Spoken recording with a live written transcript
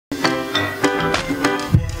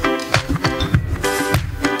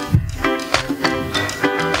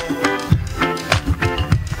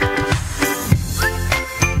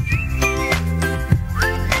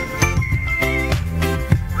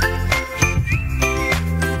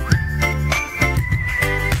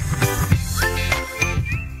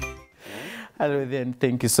Hello then,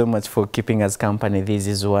 thank you so much for keeping us company. This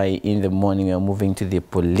is why in the morning we are moving to the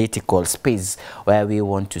political space where we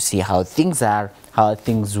want to see how things are, how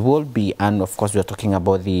things will be, and of course we are talking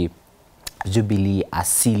about the Jubilee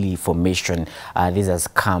Asili formation. This has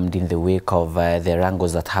come in the wake of the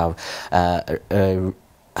wrangles that have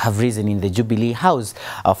risen in the Jubilee House.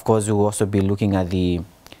 Of course, we will also be looking at the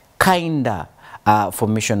kinder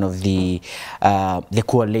formation of the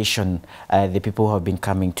coalition, the people who have been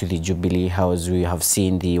coming to the Jubilee House. We have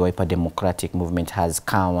seen the Y254 Democratic Movement has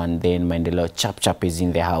come, and then Mandela Chap is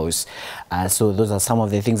in the house. So those are some of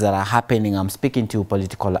the things that are happening. I'm speaking to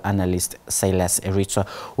political analyst Silas Eritwa,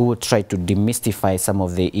 who will try to demystify some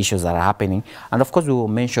of the issues that are happening. And of course, we will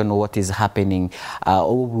mention what is happening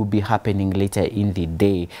or will be happening later in the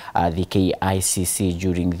day, the KICC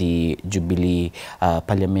during the Jubilee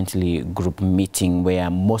Parliamentary Group meeting, where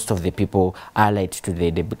most of the people allied to the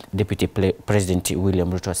Deputy President William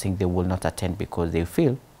Ruto are saying they will not attend because they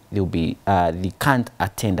feel they can't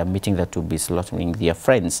attend a meeting that will be slaughtering their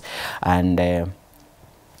friends. And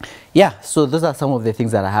yeah, so those are some of the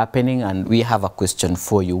things that are happening, and we have a question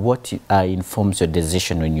for you. What informs your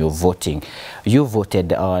decision when you're voting? You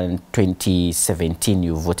voted on 2017,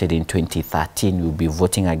 you voted in 2013, you'll be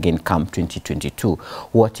voting again come 2022.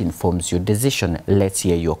 What informs your decision? Let's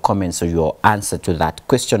hear your comments or your answer to that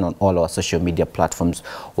question on all our social media platforms.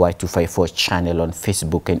 Y254 channel on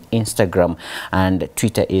Facebook and Instagram, and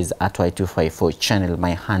Twitter is at Y254 channel.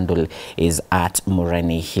 My handle is at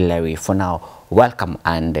Morani Hillary. For now, welcome,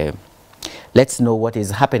 and let's know what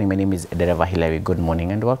is happening. My name is Dereva Hillary. Good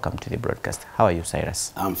morning and welcome to the broadcast. How are you,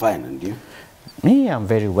 Cyrus? I'm fine, and you? Me, I'm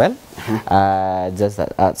very well. Just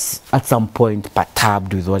at some point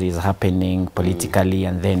perturbed with what is happening politically,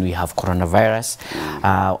 and then we have coronavirus.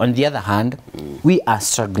 On the other hand, we are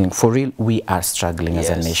struggling. For real, we are struggling as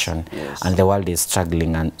a nation, and the world is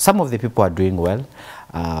struggling, and some of the people are doing well.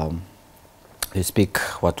 They speak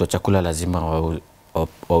watu wa chakula lazima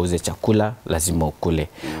wauze chakula lazima ukule.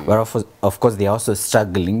 But of course they are also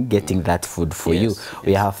struggling getting that food for you.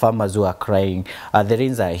 We have farmers who are crying. The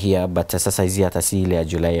rains are here, but sasa hizi hata si ile ya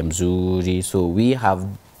Julai mzuri. So we have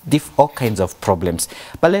all kinds of problems.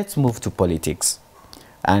 But let's move to politics,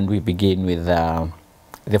 and we begin with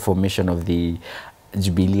the formation of the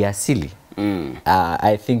Jubilee Asili.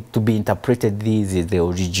 I think to be interpreted, this is the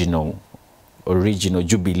original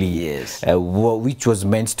Jubilee, which was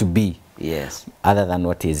meant to be. Yes. Other than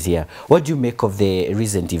what is here. What do you make of the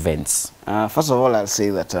recent events? First of all, I'll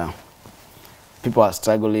say that people are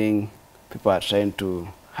struggling. People are trying to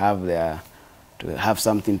have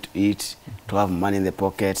something to eat, to have money in their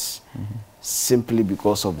pockets, simply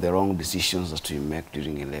because of the wrong decisions that we make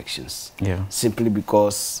during elections. Simply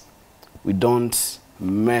because we don't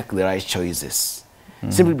make the right choices.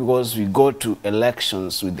 Simply because we go to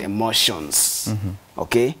elections with emotions.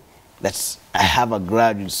 Okay? That's, I have a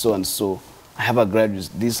grudge with so and so, I have a grudge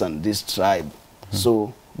with this and this tribe.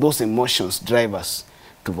 So those emotions drive us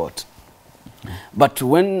to vote. But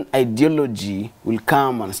when ideology will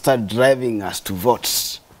come and start driving us to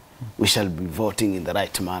vote, we shall be voting in the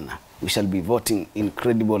right manner. We shall be voting in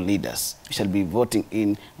credible leaders. We shall be voting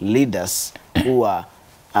in leaders who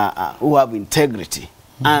have integrity,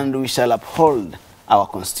 and we shall uphold our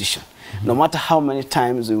constitution. No matter how many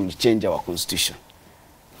times we will change our constitution,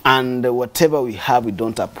 and whatever we have, we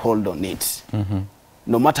don't uphold on it.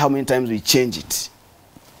 No matter how many times we change it,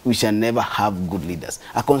 we shall never have good leaders.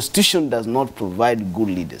 A constitution does not provide good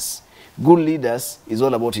leaders. Good leaders is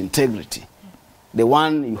all about integrity. The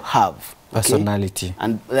one you have. Personality.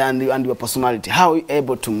 Okay? And your personality. How are you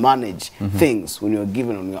able to manage things when you're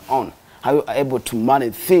given on your own? How are you able to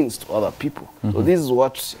manage things to other people? So this is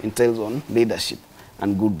what entails on leadership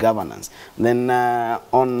and good governance. Then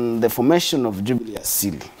on the formation of Jubilee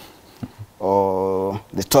Asili, or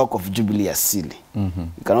the talk of Jubilee Asili,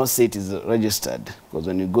 you cannot say it is registered, because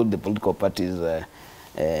when you go to the political parties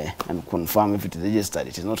and confirm if it is registered,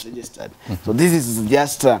 it is not registered. So this is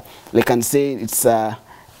just, they can say it's this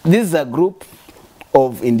is a group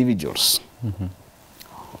of individuals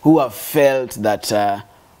who have felt that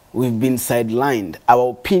we've been sidelined. Our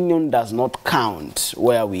opinion does not count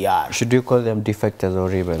where we are. Should you call them defectors or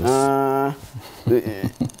rebels?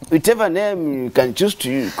 Whichever name you can choose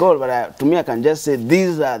to call, but to me I can just say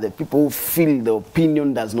these are the people who feel the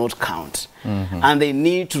opinion does not count. And they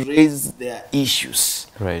need to raise their issues.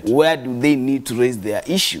 Where do they need to raise their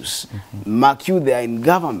issues? Mark you, they are in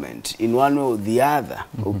government in one way or the other.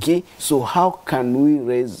 Okay? So how can we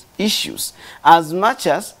raise issues? As much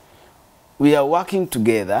as we are working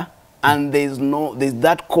together, and there's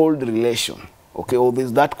that cold relation, okay, or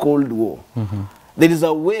there's that cold war. there is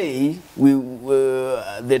a way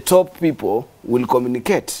the top people will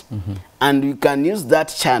communicate. And you can use that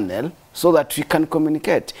channel so that we can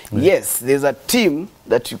communicate. Yes, there's a team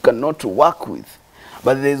that you cannot work with,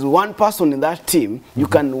 but there's one person in that team you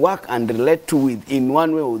can work and relate to with in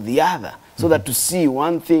one way or the other, so that to see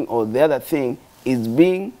one thing or the other thing is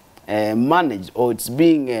being managed, or it's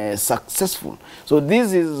being successful. So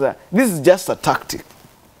this is just a tactic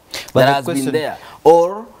that has been there.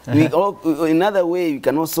 Or another way you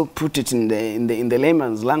can also put it in the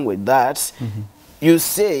layman's language, that you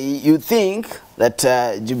think that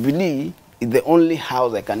Jubilee is the only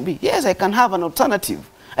house I can be. Yes, I can have an alternative.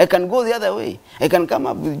 I can go the other way. I can come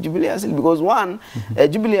up with Jubilee Asili, because one,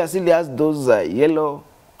 Jubilee Asili has those yellow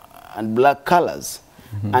and black colors,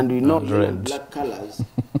 and we know yellow and black colors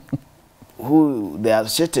who they are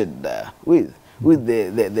shaded with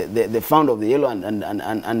the founder of the yellow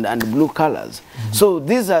and blue colors. So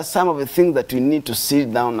these are some of the things that we need to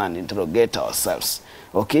sit down and interrogate ourselves,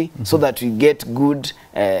 okay, so that we get good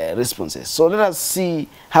responses. So let us see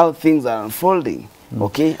how things are unfolding,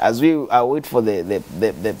 okay, as we wait for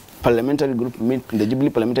the parliamentary group meeting, the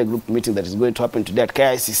Jubilee parliamentary group meeting that is going to happen today at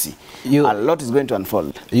KICC. A lot is going to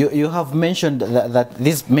unfold. You have mentioned that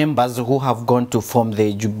these members who have gone to form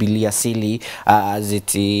the Jubilee Asili, as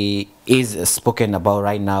it is spoken about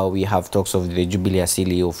right now, we have talks of the Jubilee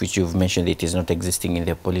Asili, of which you've mentioned it is not existing in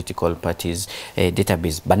the political parties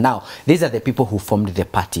database. But now, these are the people who formed the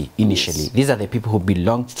party initially. Yes. These are the people who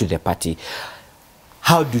belonged to the party.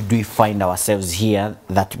 How did we find ourselves here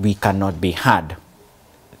that we cannot be heard?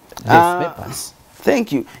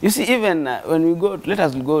 Thank you. You see, even when we go, let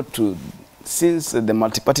us go to, since the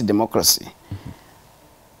multi-party democracy,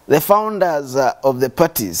 the founders of the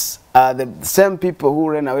parties are the same people who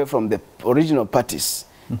ran away from the original parties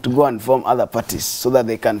to go and form other parties, so that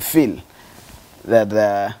they can feel that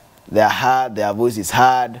they are heard, their voice is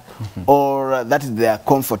heard, or that is their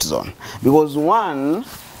comfort zone. Because one,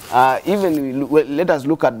 let us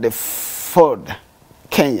look at the Ford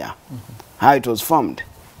Kenya, how it was formed.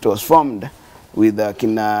 It was formed with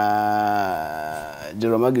kina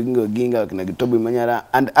Jaramogi Oginga, kina Gitobi Manyara,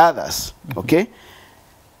 and others, okay?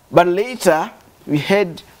 But later, we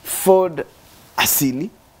had Ford Asili,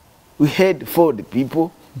 we had Ford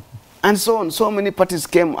People, and so on. So many parties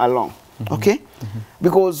came along, okay?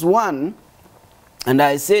 Because one, and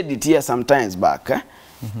I said it here sometimes back,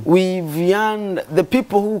 we've yearned, the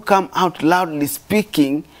people who come out loudly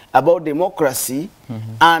speaking about democracy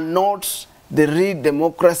are not the real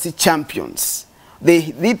democracy champions.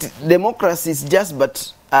 Democracy is just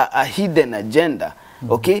but a hidden agenda,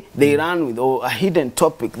 okay? They run with, or a hidden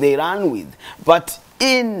topic they run with. But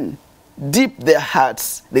in deep their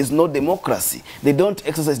hearts, there's no democracy. They don't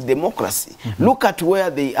exercise democracy. Look at where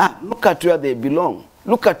they are. Look at where they belong.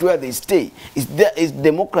 Look at where they stay. Is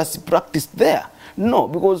democracy practiced there? No,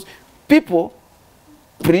 because people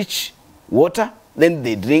preach water, then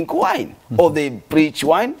they drink wine, or they preach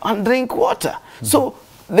wine and drink water. So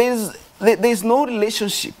there's no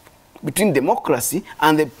relationship between democracy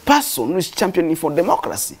and the person who is championing for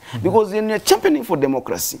democracy. Because when you're championing for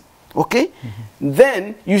democracy, okay,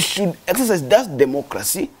 then you should exercise that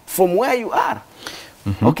democracy from where you are,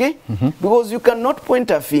 okay? Because you cannot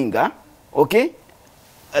point a finger, okay,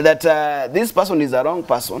 that this person is a wrong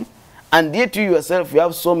person, and yet you yourself, you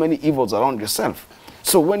have so many evils around yourself.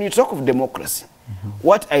 So when you talk of democracy,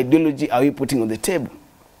 what ideology are we putting on the table?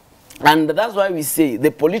 And that's why we say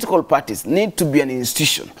the political parties need to be an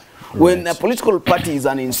institution. When a political party is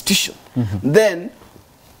an institution, then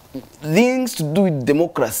things to do with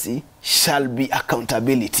democracy shall be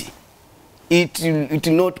accountability. It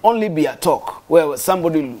will not only be a talk where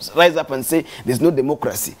somebody will rise up and say, there's no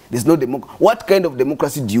democracy, there's no democracy. What kind of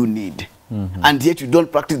democracy do you need? And yet you don't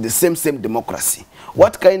practice the same democracy.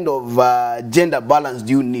 What kind of gender balance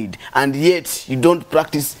do you need? And yet you don't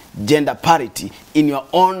practice gender parity in your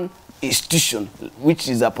own institution, which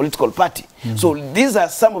is a political party. So these are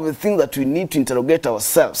some of the things that we need to interrogate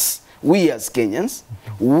ourselves. We as Kenyans,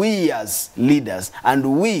 we as leaders,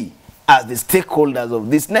 and we as the stakeholders of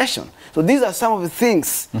this nation. So these are some of the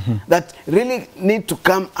things that really need to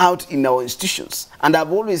come out in our institutions. And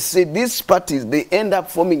I've always said these parties, they end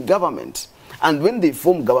up forming government. And when they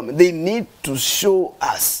form government, they need to show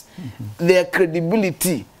us their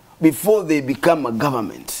credibility before they become a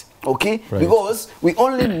government. Okay? Because we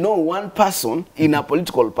only know one person in a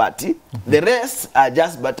political party. The rest are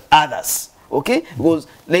just but others. Okay? Because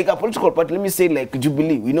like a political party, let me say like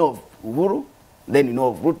Jubilee, we know of Uhuru, then you know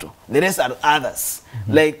of Ruto. The rest are others.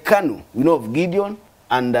 Like Kanu, we know of Gideon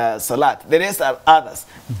and Salat. The rest are others.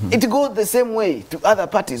 It goes the same way to other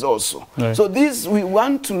parties also. Right. So this, we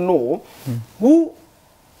want to know who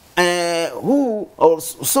or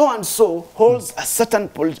so and so holds a certain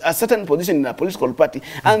position in a political party,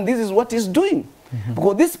 and this is what he's doing.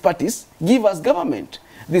 Because these parties give us government.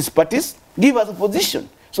 These parties give us opposition.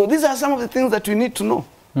 So these are some of the things that we need to know.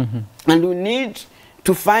 And we need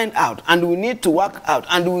to find out, and we need to work out.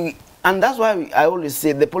 And that's why I always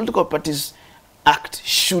say the political parties act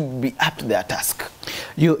should be up to their task.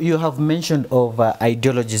 You have mentioned of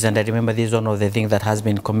ideologies, and I remember this is one of the things that has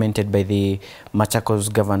been commented by the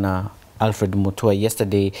Machakos governor, Alfred Mutua,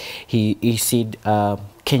 yesterday. He said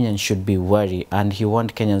Kenyans should be wary, and he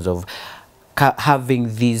warned Kenyans of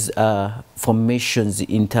having these formations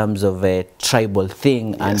in terms of a tribal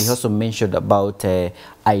thing. Yes. And he also mentioned about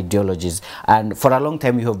ideologies. And for a long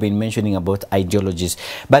time you have been mentioning about ideologies.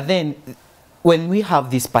 But then when we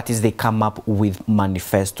have these parties, they come up with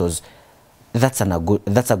manifestos. That's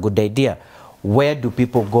a good idea. Where do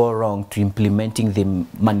people go wrong to implementing the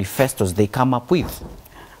manifestos they come up with?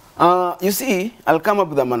 You see, I'll come up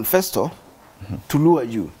with a manifesto to lure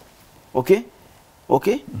you. Okay?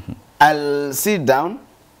 Okay? I'll sit down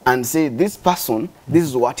and say, this person, this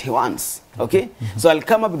is what he wants. Okay? So I'll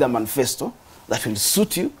come up with a manifesto that will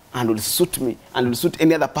suit you and will suit me and will suit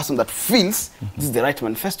any other person that feels this is the right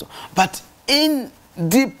manifesto. But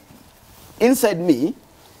deep inside me,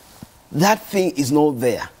 that thing is not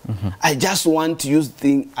there. I just want to use the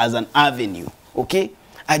thing as an avenue. Okay?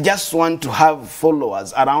 I just want to have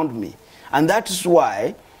followers around me. And that is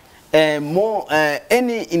why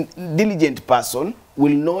any diligent person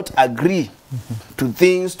will not agree to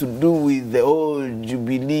things to do with the old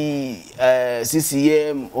Jubilee,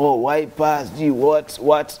 CCM, or Y254,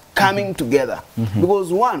 what coming together.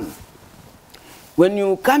 Because one, when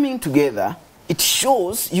you're coming together, it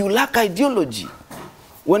shows you lack ideology.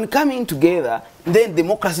 When coming together, then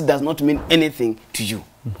democracy does not mean anything to you.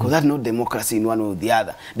 Because that's not democracy in one way or the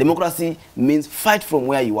other. Democracy means fight from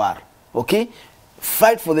where you are. Okay?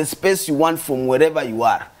 Fight for the space you want from wherever you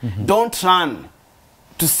are. Don't run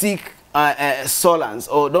to seek solace,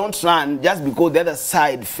 or don't run just because the other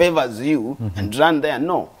side favors you and run there.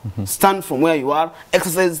 No. Stand from where you are.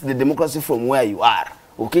 Exercise the democracy from where you are.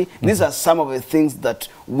 Okay? These are some of the things that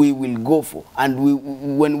we will go for.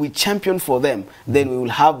 And when we champion for them, then we will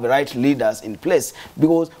have the right leaders in place.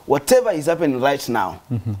 Because whatever is happening right now,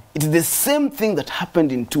 it is the same thing that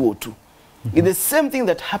happened in 2002. It's the same thing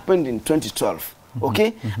that happened in 2012.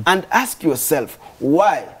 Okay? And ask yourself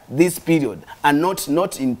why this period, and not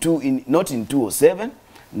in 2007,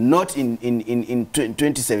 not in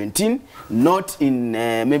 2017, not in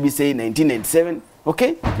maybe say 1997.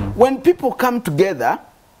 Okay? When people come together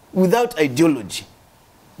without ideology,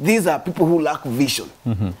 these are people who lack vision.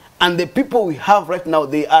 And the people we have right now,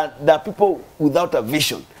 they are people without a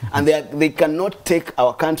vision. And they cannot take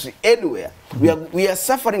our country anywhere. We are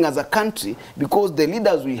suffering as a country because the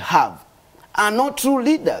leaders we have are not true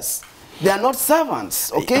leaders. They are not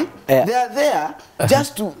servants, okay? They are there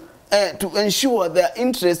just to ensure their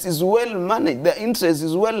interest is well managed, their interest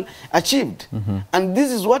is well achieved. And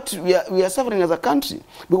this is what we are suffering as a country.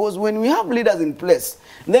 Because when we have leaders in place,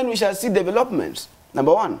 then we shall see development,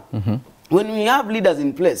 number one. When we have leaders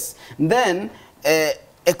in place, then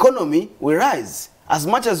economy will rise. As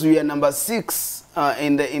much as we are number 6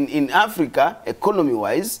 in Africa,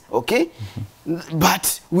 economy-wise, okay?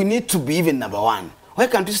 But we need to be even number 1. Why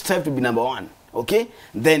can't we strive to be number 1? Okay?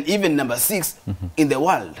 Then even number 6 in the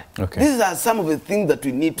world. Okay. These are some of the things that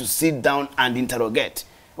we need to sit down and interrogate.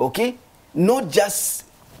 Okay? Not just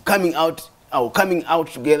coming out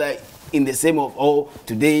together in the same of, oh,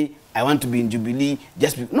 today I want to be in Jubilee.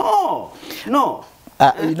 No, no.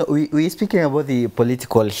 You know, we're speaking about the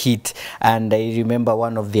political heat, and I remember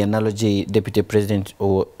one of the analogy Deputy President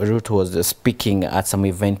Ruto was speaking at some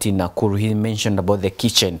event in Nakuru. He mentioned about the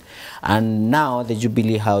kitchen, and now the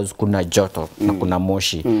Jubilee House kuna joto, kuna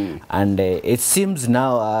moshi, and it seems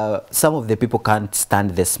now some of the people can't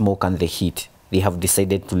stand the smoke and the heat. They have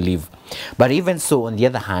decided to leave. But even so, on the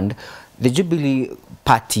other hand, the Jubilee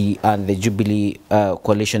Party and the Jubilee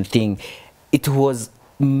coalition thing, it was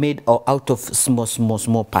made out of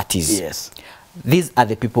small parties. Yes. These are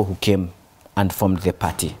the people who came and formed the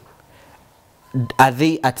party. Are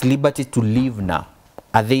they at liberty to leave now?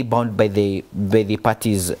 Are they bound by the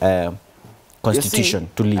party's constitution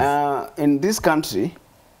to leave? In this country,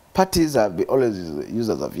 parties are always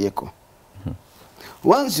used as a vehicle.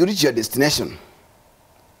 Once you reach your destination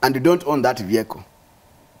and you don't own that vehicle,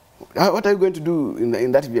 what are you going to do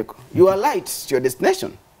in that vehicle? You are light to your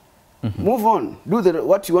destination. Move on. Do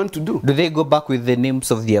what you want to do. Do they go back with the names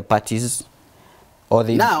of their parties? Or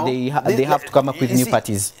they now they have to come up with you new see,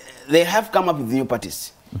 parties. They have come up with new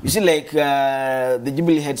parties. You see, like the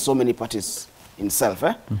Jubilee had so many parties itself.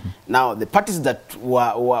 Now the parties that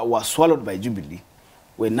were swallowed by Jubilee,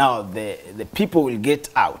 where now the people will get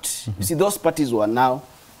out. You see, those parties were now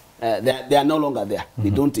they are no longer there.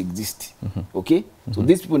 They don't exist. Okay, so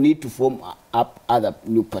these people need to form up other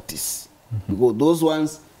new parties because those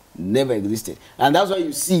ones never existed, and that's why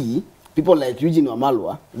you see people like Eugene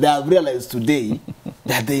Wamalwa. They have realized today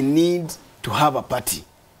that they need to have a party.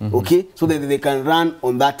 Okay, so that they can run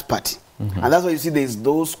on that party. And that's why you see there's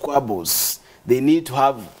those squabbles. They need to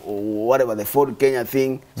have whatever the Ford Kenya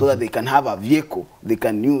thing so that they can have a vehicle they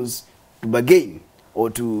can use to bargain or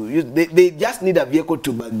to use. They just need a vehicle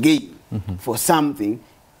to bargain for something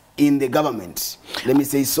in the government. Let me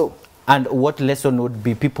say so. And what lesson would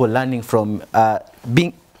be people learning from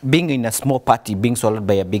being in a small party, being swallowed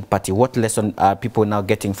by a big party? What lesson are people now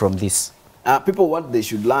getting from this? People, what they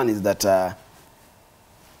should learn is that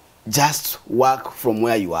just work from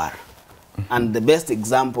where you are. And the best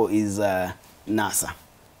example is NASA.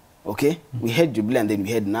 Okay? We had Jubilee and then we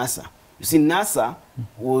had NASA. You see, NASA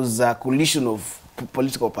was a coalition of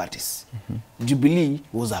political parties. Jubilee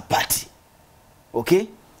was a party. Okay?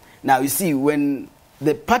 Now, you see, when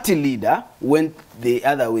the party leader went the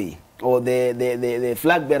other way, or the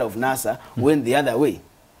flag bearer of NASA went the other way,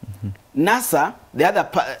 NASA, the other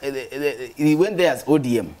he went there as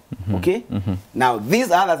ODM. Okay? Now,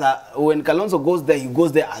 these others are, when Kalonzo goes there, he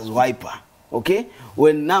goes there as Wiper. Okay?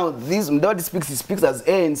 When now this Mdawadi speaks, he speaks as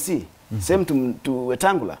ANC. Same to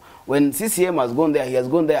Wetangula. When CCM has gone there, he has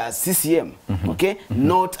gone there as CCM. Okay?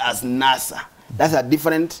 Not as NASA. That's a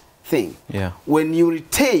different thing. Yeah. When you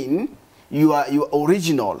retain your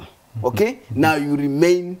original, okay? Now you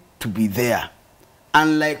remain to be there.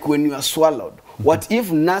 Unlike when you are swallowed. What if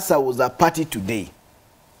NASA was a party today?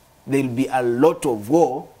 There will be a lot of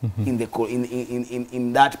war in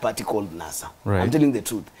that party called NASA. Right. I'm telling the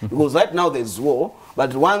truth. Because right now there's war,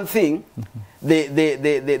 but one thing,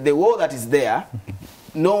 the war that is there,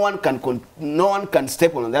 no one can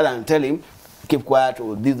step on that and tell him, keep quiet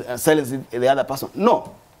or silence the other person.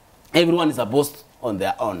 No. Everyone is a boss on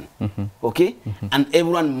their own. Okay? And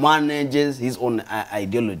everyone manages his own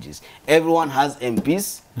ideologies. Everyone has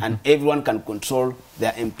MPs and everyone can control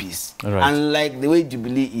their MPs. Right. Unlike the way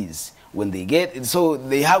Jubilee is, when they get, so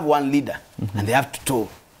they have one leader and they have to toe.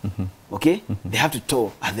 Okay? They have to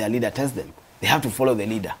toe as their leader tells them. They have to follow the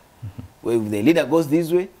leader. Well, if the leader goes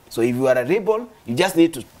this way, so if you are a rebel, you just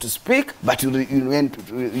need to speak, but you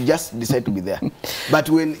just decide to be there. But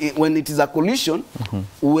when it is a coalition,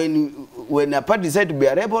 when a party decides to be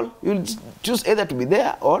a rebel, you'll choose either to be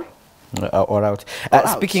there or out.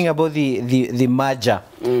 Speaking about the merger,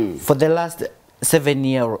 for the last 7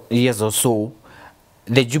 years or so,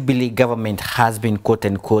 the Jubilee government has been quote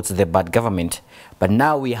unquote the bad government, but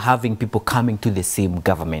now we're having people coming to the same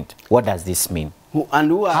government. What does this mean?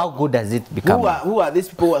 How good does it become? Who are these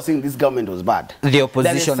people who are saying this government was bad? The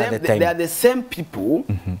opposition at the time. They are the same people.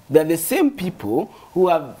 They are the same people who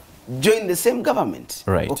have joined the same government.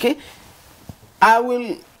 Right. Okay. I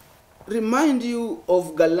will remind you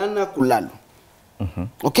of Galana Kulalu.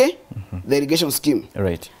 Okay. The irrigation scheme.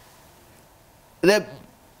 Right. The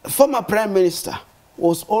former prime minister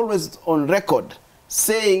was always on record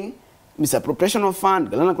saying misappropriation of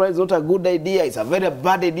fund, Galana Kulalu is not a good idea, it's a very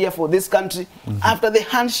bad idea for this country. After the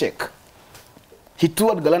handshake, he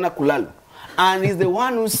toured Galana Kulalu. And he's the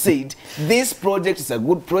one who said, this project is a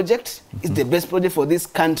good project, it's the best project for this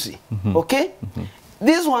country. Okay?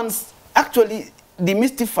 These ones actually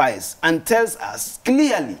demystifies and tells us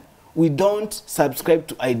clearly we don't subscribe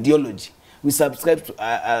to ideology. We subscribe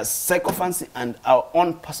to sycophancy and our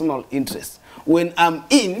own personal interests. When I'm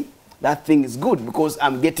in, that thing is good because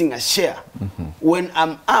I'm getting a share. When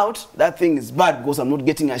I'm out, that thing is bad because I'm not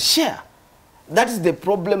getting a share. That is the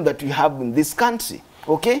problem that we have in this country.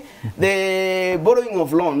 Okay? The borrowing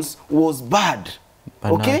of loans was bad.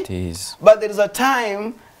 Okay? But there is a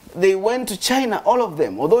time they went to China, all of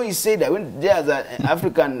them. Although he said I went there as an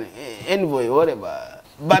African envoy or whatever.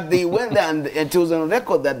 But they went there and it was on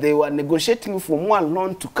record that they were negotiating for more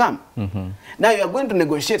loan to come. Now you are going to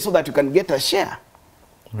negotiate so that you can get a share.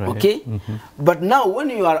 Right. Okay? But now when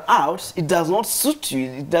you are out, it does not suit you.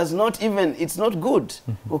 It does not even, it's not good.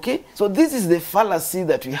 Okay? So this is the fallacy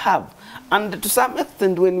that we have. And to some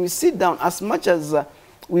extent, when we sit down, as much as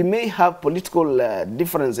we may have political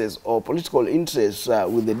differences or political interests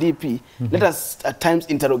with the DP, let us at times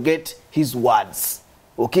interrogate his words.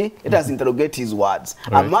 Okay? Let us interrogate his words.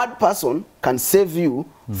 Right. A mad person can save you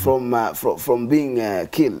from being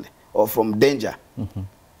killed or from danger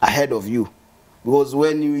ahead of you. Because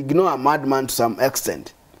when you ignore a madman to some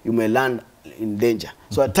extent, you may land in danger.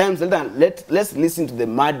 So at times, let's listen to the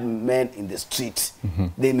madmen in the street.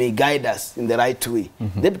 They may guide us in the right way.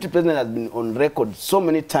 Deputy President has been on record so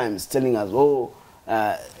many times telling us, oh,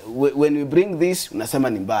 when we bring this, unasema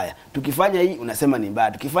ni mbaya. Tukifanya hii, unasema ni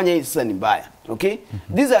mbaya. Tukifanya hii, sasa ni mbaya. Okay?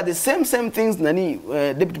 These are the same things Nani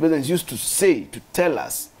Deputy President used to say, to tell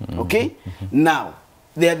us. Okay? Now,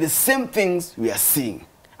 they are the same things we are seeing.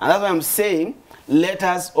 And that's why I'm saying, let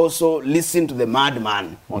us also listen to the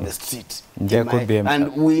madman on the street. There could be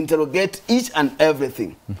and we interrogate each and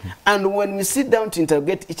everything. And when we sit down to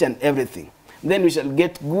interrogate each and everything, then we shall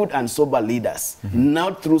get good and sober leaders,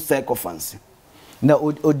 not through sycophancy. Now,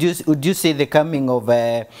 would you say the coming of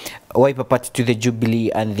Wiper Party to the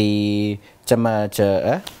Jubilee and the Mashinani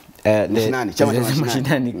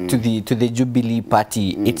to the Jubilee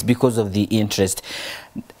Party, it's because of the interest?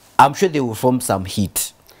 I'm sure they will form some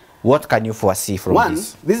heat. What can you foresee from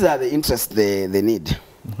this? These are the interests they need.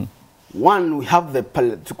 One, we have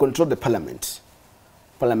to control the parliament.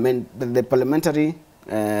 The parliamentary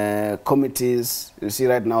committees, you see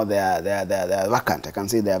right now they are vacant. I can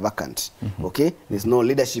say they are vacant. Okay, there's no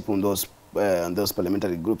leadership on those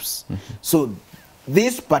parliamentary groups. So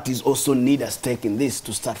these parties also need a stake in this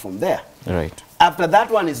to start from there. Right. After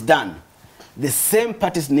that one is done, the same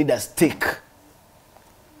parties need a stake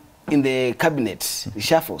in the cabinet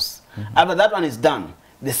reshuffles. After that one is done,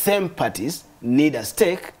 the same parties need a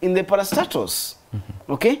stake in the parastatus.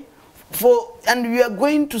 Okay? And we are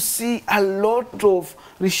going to see a lot of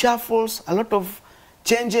reshuffles, a lot of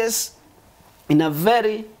changes in a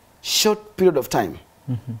very short period of time.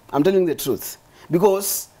 I'm telling the truth.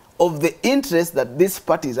 Because of the interest that these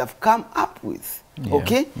parties have come up with.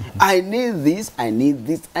 Okay? I need this, I need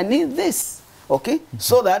this, I need this. Okay?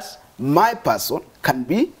 So that my person can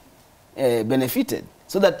be benefited,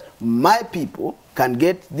 so that my people can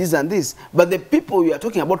get this and this. But the people you are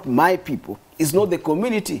talking about, my people, is not the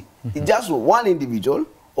community. It's just one individual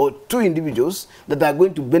or two individuals that are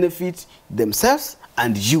going to benefit themselves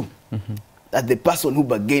and you, as the person who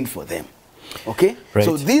bargained for them. Okay? Right.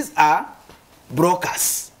 So these are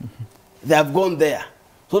brokers. They have gone there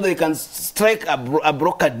so they can strike a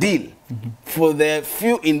broker deal for the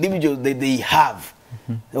few individuals that they have.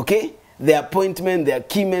 Okay? The appointment, their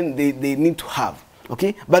keymen, they need to have.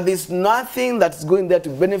 Okay? But there's nothing that's going there to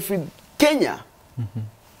benefit Kenya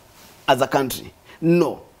as a country.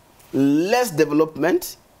 No. Less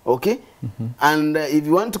development. Okay? And if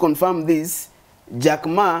you want to confirm this, Jack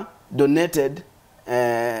Ma donated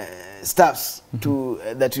staffs to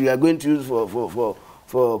that we are going to use for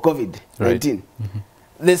COVID-19.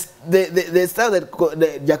 The staff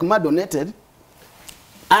that Jack Ma donated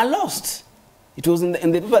are lost. It was in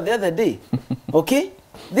the paper the other day. Okay?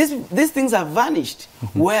 These things have vanished.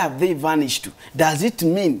 Where have they vanished to? Does it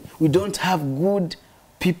mean we don't have good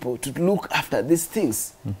people to look after these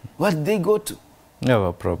things? Where did they go to?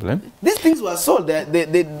 No problem. These things were sold.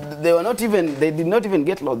 They were not even. They did not even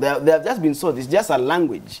get lost. They have just been sold. It's just a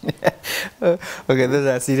language. Okay, those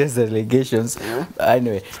are serious allegations.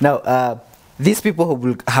 Anyway, now these people who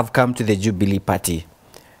will have come to the Jubilee Party,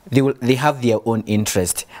 they have their own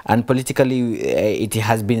interest, and politically it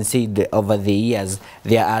has been said over the years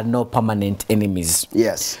there are no permanent enemies.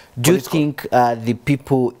 Yes. Do you think the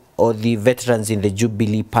people or the veterans in the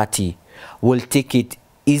Jubilee Party will take it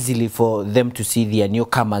easily for them to see their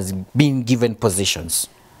newcomers being given positions?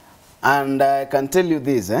 And I can tell you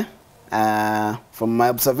this, from my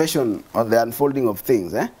observation of the unfolding of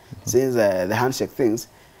things, since the handshake things,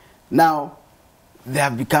 now they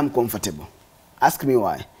have become comfortable. Ask me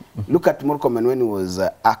why. Look at Murkomen when he was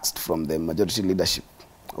axed from the majority leadership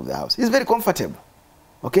of the House. He's very comfortable.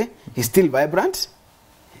 Okay? He's still vibrant.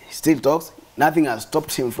 He still talks. Nothing has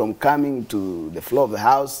stopped him from coming to the floor of the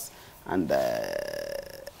House and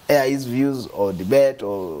air his views or debate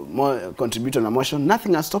or contribute on a motion.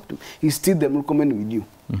 Nothing has stopped him. He's still the Murkomen with you.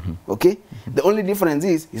 Okay? The only difference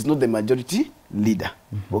is he's not the majority leader.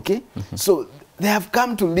 Okay? So they have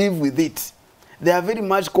come to live with it. They are very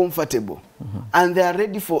much comfortable, and they are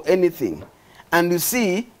ready for anything. And you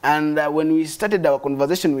see, and when we started our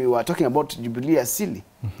conversation, we were talking about Jubilee Asili.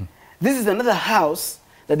 This is another house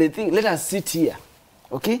that they think, let us sit here.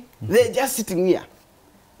 Okay? They're just sitting here.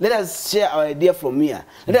 Let us share our idea from here.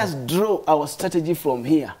 Let us draw our strategy from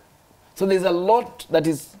here. So there's a lot that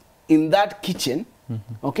is in that kitchen,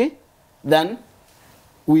 okay, than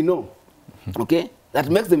we know. Okay? That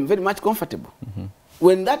makes them very much comfortable.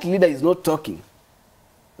 When that leader is not talking,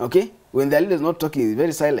 okay? When the leader is not talking, he's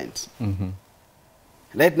very silent.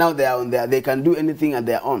 Right now they are on there. They can do anything at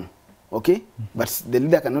their own. okay? But the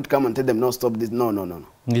leader cannot come and tell them, no, stop this. No, no, no, no.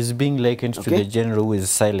 He's being likened to the general who is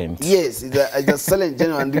silent. Yes, it's a silent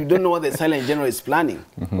general, and you don't know what the silent general is planning,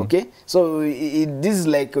 okay? So this is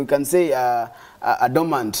like, we can say, a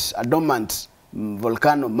dormant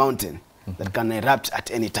volcano mountain that can erupt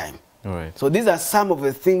at any time. All right. So these are some of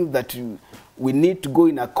the things that we need to go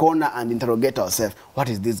in a corner and interrogate ourselves. What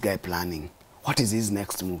is this guy planning? What is his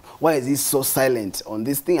next move? Why is he so silent on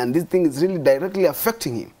this thing? And this thing is really directly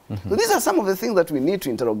affecting him. So these are some of the things that we need to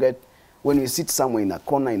interrogate when we sit somewhere in a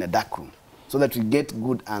corner in a dark room, so that we get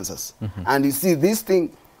good answers. And you see, this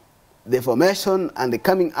thing, the formation and the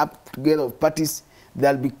coming up together of parties,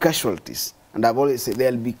 there'll be casualties. And I've always said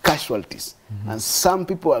there'll be casualties. And some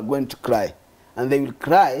people are going to cry. And they will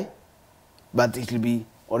cry, but it will be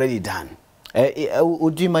already done.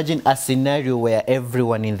 Would you imagine a scenario where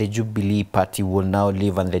everyone in the Jubilee Party will now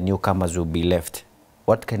leave and the newcomers will be left?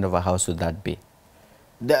 What kind of a house would that be?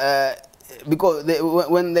 Because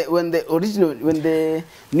when the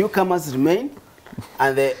newcomers remain,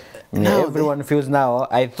 and everyone feels now,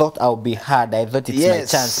 I thought I'll be hard, I thought it's my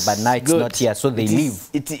chance, but now it's not here, so they leave.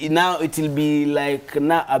 Now it will be like,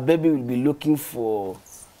 now a baby will be looking for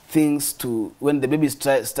things to, when the baby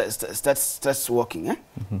starts walking,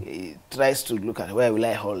 it tries to look at where will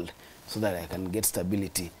I hold so that I can get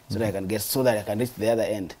stability, so that I can reach the other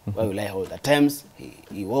end. Where will I hold? At times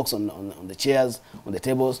he walks on the chairs, on the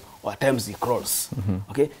tables, or at times he crawls.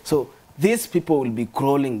 Okay, so these people will be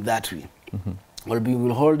crawling that way, will be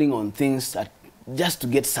holding on things just to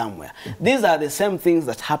get somewhere. These are the same things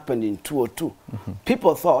that happened in 202.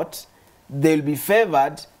 People thought they'll be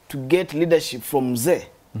favored to get leadership from Ze.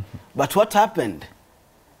 But what happened?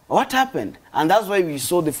 What happened? And that's why we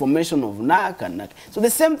saw the formation of NAC and NAC. So the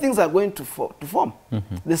same things are going to form.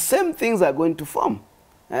 The same things are going to form.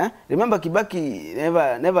 Remember, Kibaki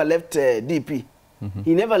never left DP.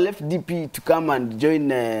 He never left DP to come and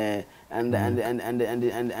join and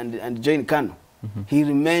join Kano. He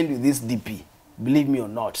remained with this DP. Believe me or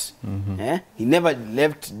not. He never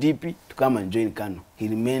left DP to come and join Kano. He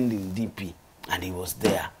remained in DP, and he was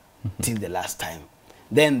there till the last time.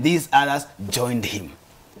 Then these others joined him.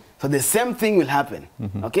 So the same thing will happen,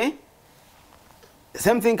 okay? The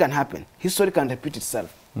same thing can happen. History can repeat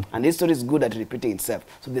itself, and history is good at repeating itself.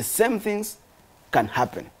 So the same things can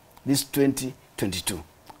happen this 2022.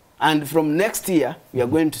 And from next year, we are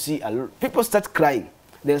going to see people start crying.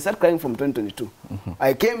 They'll start crying from 2022.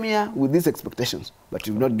 I came here with these expectations, but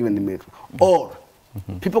you've not given me. Or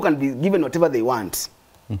people can be given whatever they want.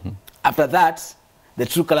 After that, the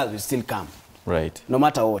true colors will still come. Right. No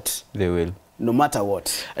matter what. They will. No matter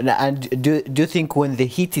what. And do you think when the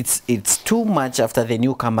heat it's too much after the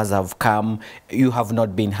newcomers have come, you have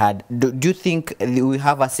not been heard? Do you think we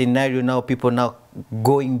have a scenario now, people now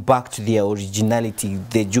going back to their originality,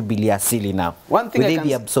 the Jubilee Asili now? One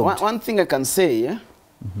thing I can say,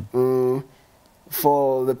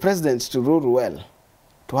 for the president to rule well,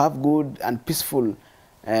 to have good and peaceful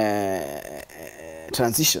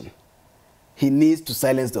transition, he needs to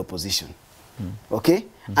silence the opposition. Okay?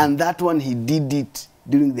 And that one, he did it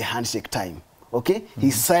during the handshake time. Okay?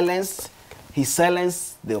 He silenced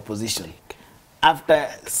the opposition. After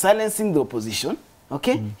silencing the opposition,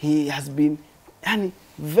 okay, he has been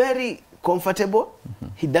very comfortable.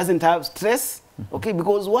 He doesn't have stress. Okay?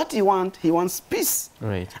 Because what he wants peace.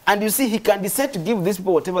 Right. And you see, he can decide to give these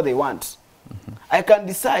people whatever they want. I can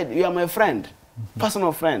decide, you are my friend.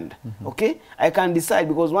 Personal friend, okay? I can decide,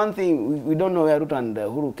 because one thing, we don't know where Ruto and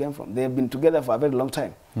Uhuru came from. They've been together for a very long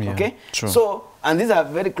time, okay? True. So, and these are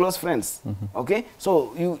very close friends, okay?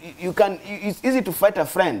 So, it's easy to fight a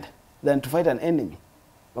friend than to fight an enemy,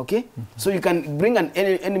 okay? So, you can bring an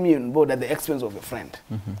enemy on board at the expense of a friend,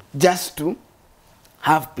 just to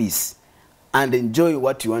have peace and enjoy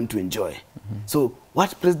what you want to enjoy. So,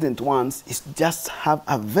 what president wants is just have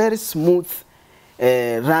a very smooth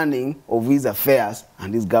running of his affairs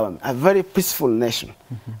and his government. A very peaceful nation.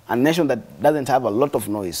 A nation that doesn't have a lot of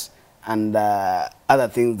noise and other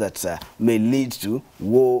things that may lead to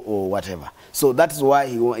war or whatever. So that's why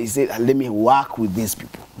he said, let me work with these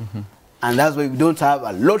people. And that's why we don't have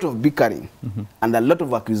a lot of bickering and a lot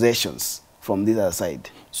of accusations from the other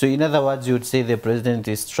side. So in other words, you would say the president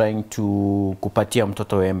is trying to kupatia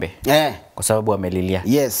mtoto wembe. Kwa sababu amelilia.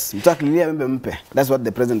 Yes, mtoto lilia wembe mpe. That's what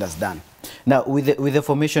the president has done. Now, with the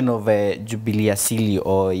formation of Jubilee Asili,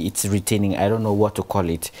 or it's retaining, I don't know what to call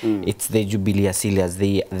it. It's the Jubilee Asili as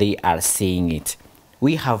they are saying it.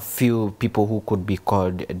 We have few people who could be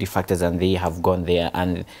called defectors, and they have gone there,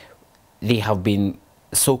 and they have been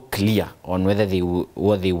so clear on whether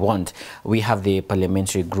what they want. We have the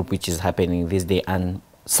parliamentary group which is happening this day, and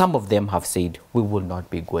some of them have said we will not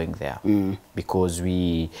be going there because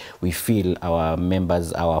we feel our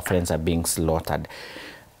members, our friends are being slaughtered.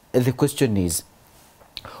 The question is,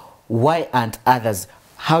 why aren't others?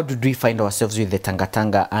 How did we find ourselves with the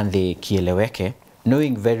Tangatanga and the Kieleweke,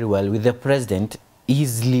 knowing very well with the president,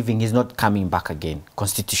 he's leaving, he's not coming back again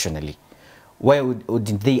constitutionally? Why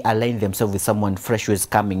wouldn't they align themselves with someone fresh who is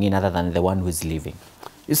coming in other than the one who is leaving?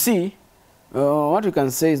 You see, what we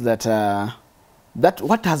can say is that that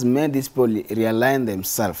what has made these people realign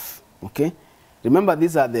themselves, okay? Remember,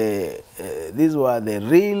 these were the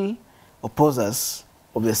real opposers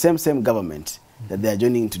of the same government that they are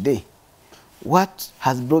joining today. What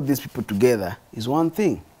has brought these people together is one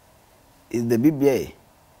thing, is the BBA,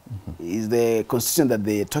 is the constitution that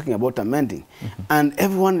they are talking about amending. And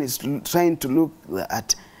everyone is trying to look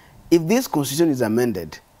at, if this constitution is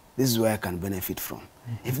amended, this is where I can benefit from.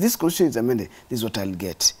 If this constitution is amended, this is what I'll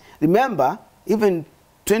get. Remember, even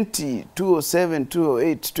 2007,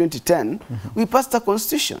 2008, 2010, we passed a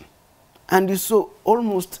constitution. And you saw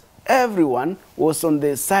almost everyone was on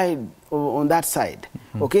the side, on that side.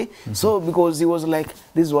 Okay? So, because he was like,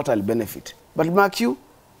 this is what I'll benefit. But mark you,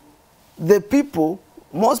 the people,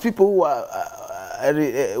 most people who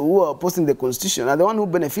are opposing the constitution are the one who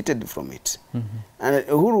benefited from it. And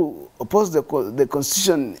who opposed the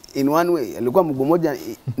constitution in one way, alikuwa mguu moja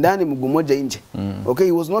ndani mguu moja nje. Okay,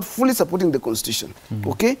 he was not fully supporting the constitution.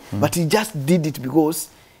 Okay, but he just did it because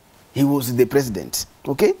he was the president.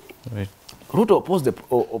 Okay, right. Ruto opposed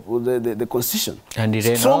the constitution and he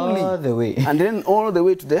ran strongly, all the way, and then all the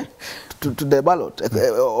way to the ballot,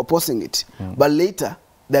 opposing it. But later,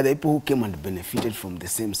 there are the people who came and benefited from the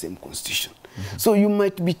same constitution. So you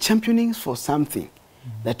might be championing for something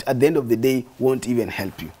that at the end of the day won't even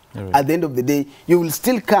help you. Right. At the end of the day, you will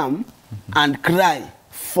still come and cry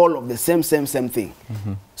fall of the same thing.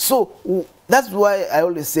 So that's why I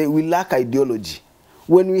always say we lack ideology.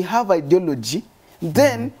 When we have ideology,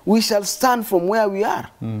 then we shall stand from where we are.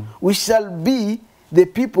 We shall be the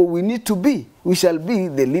people we need to be. We shall be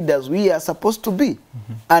the leaders we are supposed to be.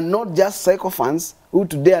 And not just sycophants who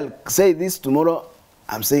today I'll say this, tomorrow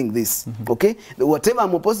I'm saying this. Okay? Whatever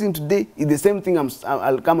I'm opposing today is the same thing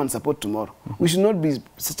I'll come and support tomorrow. We should not be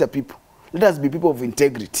such a people. Let us be people of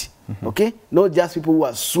integrity. Okay? Not just people who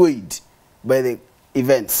are swayed by the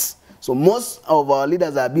events. So most of our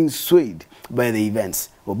leaders are being swayed by the events.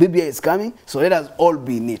 Well, BBI is coming, so let us all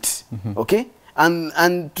be in it. Okay?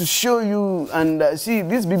 And to show you, and see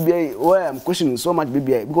this BBI, why I'm questioning so much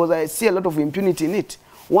BBI, because I see a lot of impunity in it.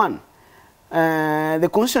 One, the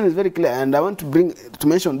constitution is very clear, and I want to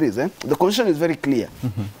mention this. The constitution is very clear.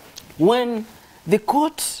 When the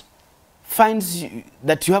court finds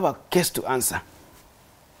that you have a case to answer,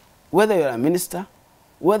 whether you're a minister,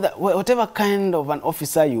 whatever kind of an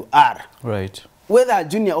officer you are, right, whether a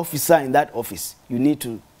junior officer in that office, you need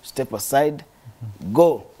to step aside,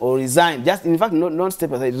 go or resign. Just in fact, not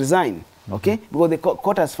step aside, resign. Okay, because the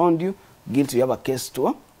court has found you guilty. You have a case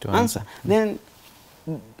to answer. Then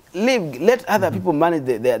leave. Let other people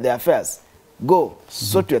manage their affairs. Go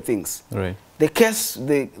sort your things. Right. The case,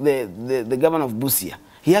 the governor of Busia,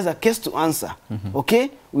 he has a case to answer.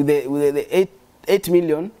 Okay, with the 8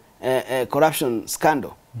 million corruption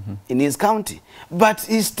scandal in his county, but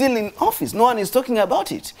he's still in office. No one is talking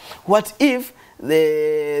about it. What if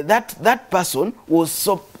that person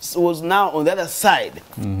was now on the other side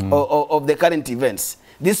of the current events?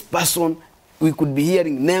 This person, we could be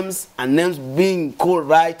hearing names and names being called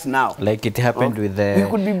right now. Like it happened with the... We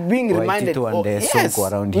could be being reminded... Yes,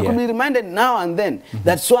 around we could be reminded now and then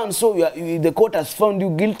that so-and-so, the court has found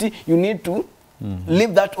you guilty, you need to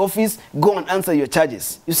leave that office, go and answer your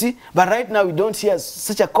charges. You see? But right now, we don't hear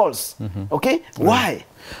such a calls. Okay? Why?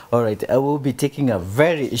 All right. I will be taking a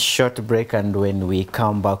very short break, and when we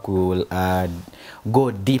come back, we will go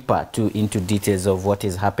deeper into details of what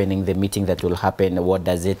is happening, the meeting that will happen, what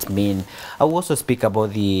does it mean. I will also speak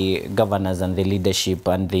about the governors and the leadership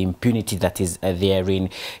and the impunity that is therein.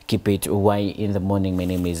 Keep it Y in the morning. My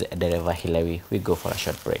name is Dereva Hilary. We go for a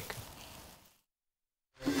short break.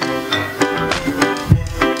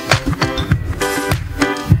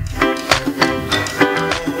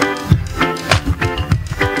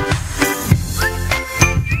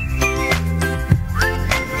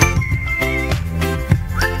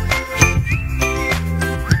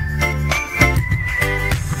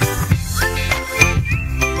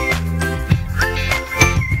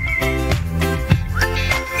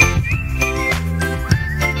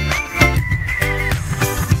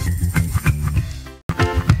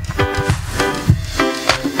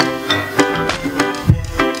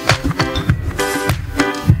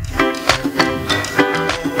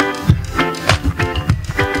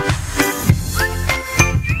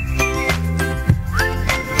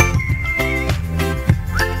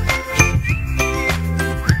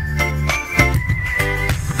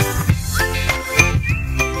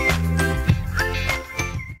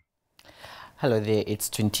 Hello there, it's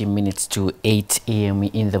 20 minutes to 8 a.m.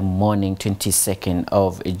 in the morning. 22nd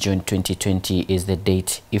of June 2020 is the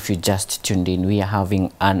date. If you just tuned in, we are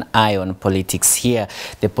having an eye on politics here.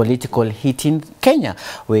 The political heat in Kenya,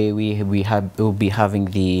 where we'll be having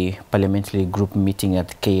the parliamentary group meeting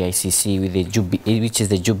at KICC with the which is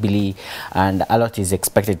the Jubilee, and a lot is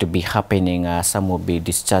expected to be happening. Some will be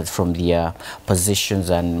discharged from their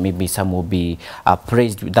positions, and maybe some will be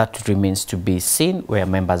praised. That remains to be seen, where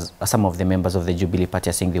some of the members of the Jubilee Party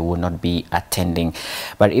are saying they will not be attending.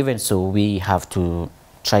 But even so, we have to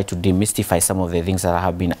try to demystify some of the things that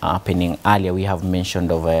have been happening earlier. We have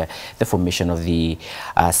mentioned of the formation of the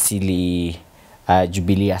Jubilee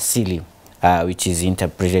Asili, which is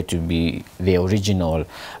interpreted to be the original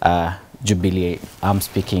Jubilee. I'm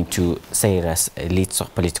speaking to Cyrus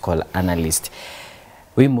Litso, political analyst.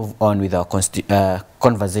 We move on with our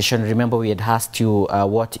conversation. Remember, we had asked you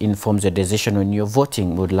what informs your decision when you're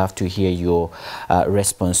voting. We would love to hear your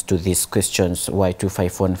response to these questions.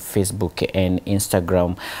 Y254 on Facebook and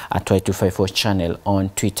Instagram, at Y254 channel on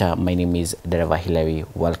Twitter. My name is Dereva Hilary.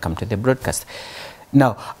 Welcome to the broadcast.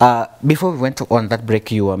 Now, before we went on that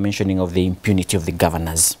break, you were mentioning of the impunity of the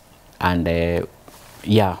governors. And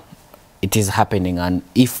yeah, it is happening. And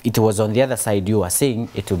if it was on the other side, you were saying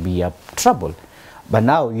it would be a trouble. But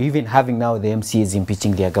now, even having now the MCAs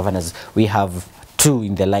impeaching their governors, we have two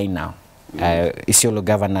in the line now. Isiolo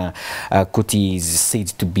Governor Kuti is said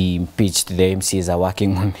to be impeached. The MCAs are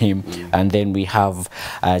working on him. And then we have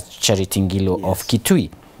Charity Ngilo of Kitui.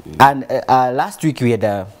 And last week we had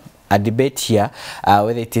a debate here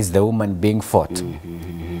whether it is the woman being fought.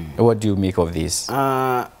 What do you make of this?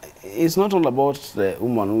 It's not all about the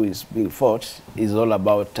woman who is being fought. It's all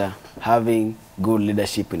about having good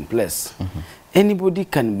leadership in place. Anybody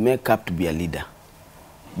can make up to be a leader,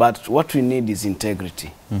 but what we need is integrity.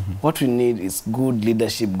 What we need is good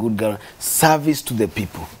leadership, good governance, service to the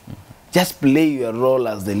people. Just play your role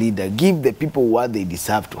as the leader. Give the people what they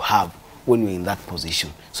deserve to have when you're in that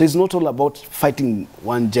position. So it's not all about fighting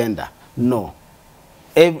one gender. No.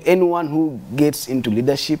 Anyone who gets into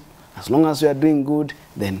leadership, as long as you are doing good,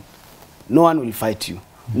 then no one will fight you.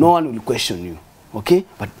 No one will question you. Okay,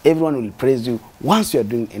 but everyone will praise you once you are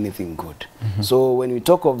doing anything good. So when we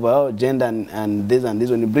talk about gender and this,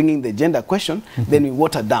 when you bring in the gender question, then we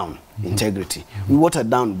water down integrity. We water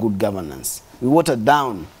down good governance. We water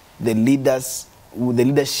down the leaders, the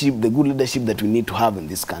good leadership that we need to have in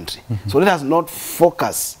this country. So let us not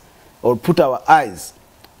focus or put our eyes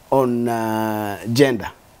on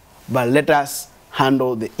gender, but let us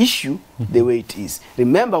handle the issue the way it is.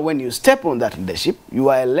 Remember, when you step on that leadership, you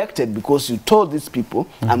are elected because you told these people,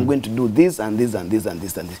 I'm going to do this and this and this and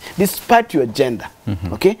this and this, despite your gender.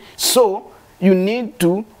 Okay? So, you need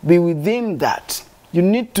to be within that. You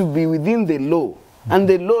need to be within the law. And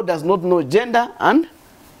the law does not know gender and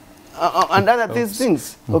other these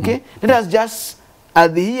things. Okay? Let us just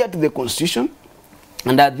adhere to the Constitution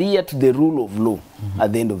and adhere to the rule of law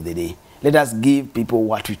at the end of the day. Let us give people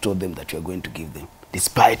what we told them that we are going to give them,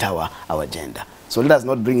 despite our gender. So let us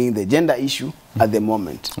not bring in the gender issue at the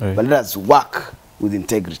moment, but let us work with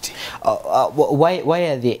integrity. Why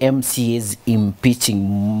are the MCAs impeaching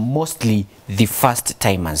mostly the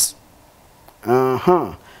first-timers?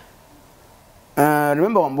 Remember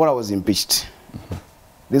Wambora was impeached.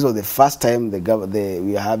 This was the first time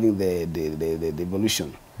we are having the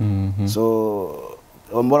devolution. So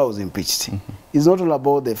Wambora was impeached. It's not all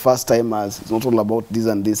about the first timers. It's not all about this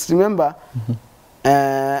and this. Remember,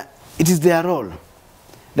 it is their role.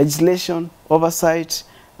 Legislation, oversight,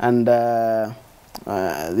 and there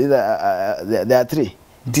are three.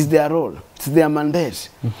 It is their role. It's their mandate.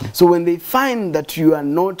 So when they find that you are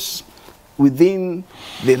not within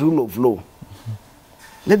the rule of law,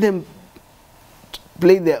 let them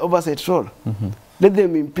play their oversight role. Let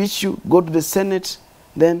them impeach you, go to the Senate,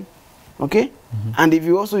 then, okay? And if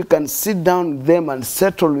you can sit down with them and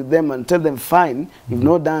settle with them and tell them, fine, you've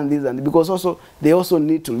not done this and this, because also they also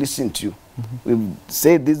need to listen to you. We've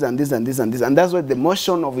said this and this and this and this, and that's why the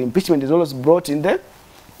motion of impeachment is always brought in there,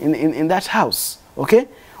 in that house, okay?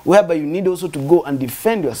 Whereby you need also to go and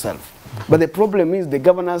defend yourself. But the problem is the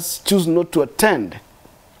governors choose not to attend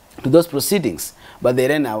to those proceedings, but they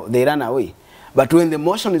run away. But when the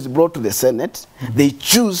motion is brought to the Senate, they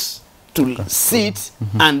choose to sit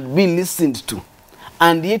and be listened to.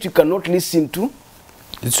 And yet you cannot listen to.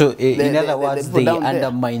 So in other words, they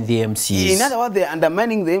undermine the MCAs. In other words, they are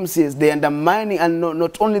undermining the MCAs. They are undermining, and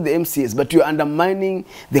not only the MCAs, but you are undermining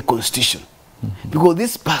the Constitution. Because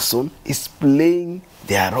this person is playing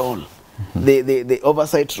their role, the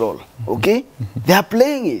oversight role, okay? They are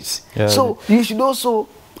playing it. So you should also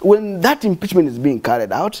when that impeachment is being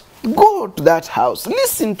carried out, go to that house,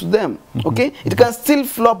 listen to them, okay? It can still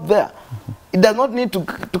flop there. It does not need to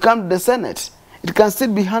come to the Senate. It can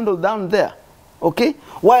still be handled down there, okay?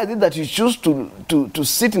 Why is it that you choose to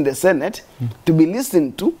sit in the Senate, to be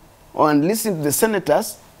listened to, and listen to the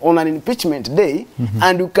senators on an impeachment day,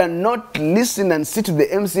 and you cannot listen and sit to the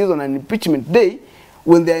MCs on an impeachment day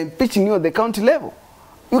when they are impeaching you at the county level?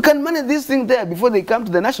 You can manage these things there before they come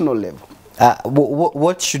to the national level.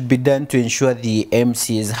 What should be done to ensure the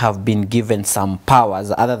MCs have been given some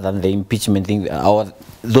powers other than the impeachment thing, or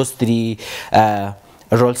those three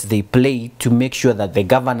roles they play, to make sure that the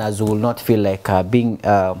governors will not feel like being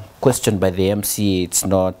questioned by the MC? It's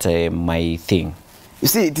not my thing. You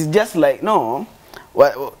see, it is just like, no,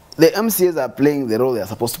 well, the MCs are playing the role they are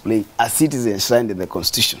supposed to play as citizens enshrined in the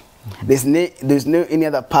Constitution. There's no any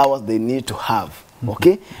other powers they need to have,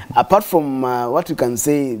 okay? Apart from what you can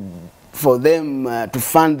say, for them to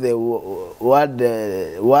fund the world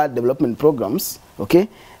development programs, okay?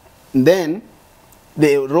 Then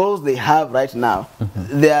the roles they have right now,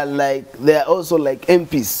 they are also like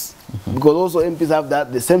MPs, because also MPs have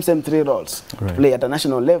the same three roles to play at a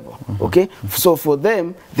national level, okay? So for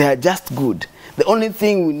them, they are just good. The only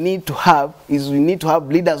thing we need to have is we need to have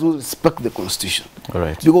leaders who respect the Constitution.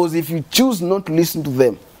 Because if you choose not to listen to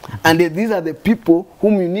them, and these are the people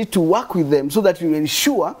whom you need to work with them so that you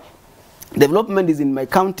ensure development is in my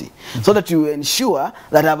county, so that you ensure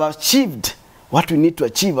that I've achieved what we need to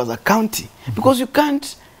achieve as a county, because you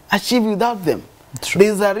can't achieve without them.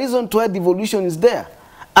 There's a reason to why devolution is there,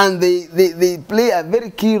 and they play a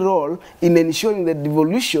very key role in ensuring that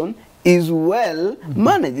devolution is well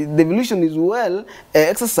managed, devolution is well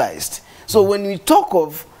exercised. So when we talk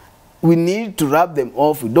of we need to rub them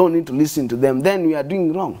off, we don't need to listen to them, then we are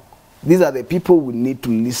doing wrong. These are the people we need to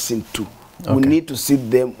listen to. We need to sit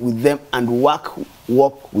with them and walk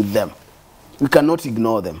with them. We cannot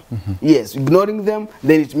ignore them. Yes, ignoring them,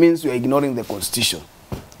 then it means we are ignoring the Constitution.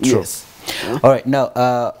 Yes. All right,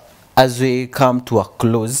 now, as we come to a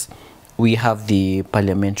close, we have the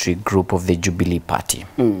parliamentary group of the Jubilee Party.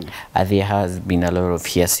 There has been a lot of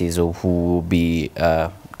hearsays of who will be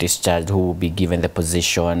discharged, who will be given the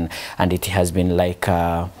position, and it has been like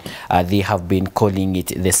they have been calling it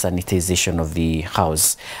the sanitization of the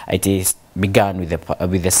House. It is began with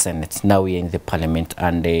the Senate. Now we are in the Parliament,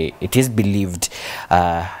 and it is believed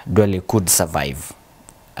Duale could survive.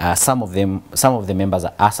 Some of the members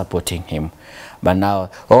are supporting him, but now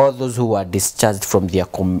all those who are discharged from their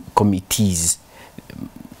committees,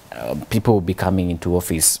 people will be coming into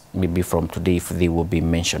office maybe from today if they will be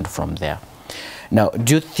mentioned from there. Now,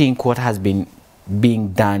 do you think what has been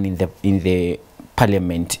being done in the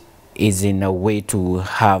Parliament is in a way to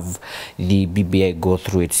have the BBI go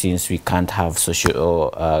through it, since we can't have social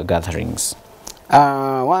gatherings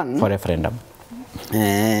for referendum?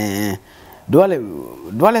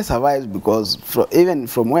 Duale survives because even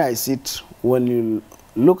from where I sit, when you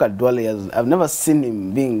look at Duale, I've never seen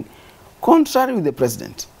him being contrary with the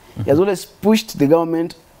president. He has always pushed the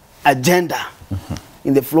government agenda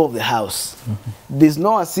in the flow of the House. There's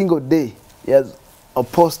not a single day he has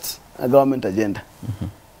opposed a government agenda.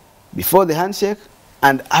 Before the handshake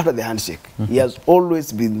and after the handshake, he has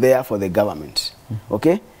always been there for the government.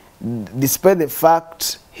 Okay? Despite the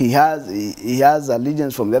fact he has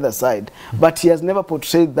allegiance from the other side, but he has never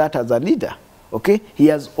portrayed that as a leader. Okay? He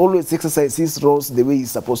has always exercised his roles the way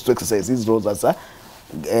he's supposed to exercise his roles as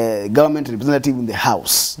a government representative in the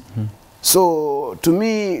House. So, to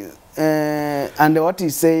me, and what he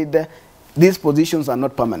said, these positions are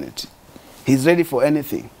not permanent. He's ready for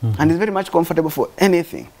anything, and he's very much comfortable for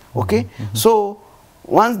anything. Okay? So,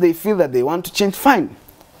 once they feel that they want to change, fine.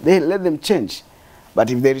 They let them change. But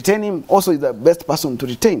if they retain him, also is the best person to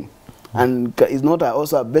retain. And is not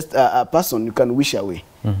also a best person you can wish away.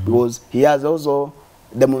 Because he has also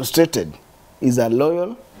demonstrated he's a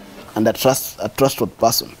loyal and a trustworthy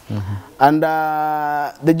person. And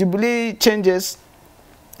the Jubilee changes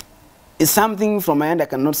is something from my end. I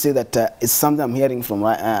cannot say that it's something I'm hearing from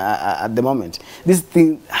at the moment. These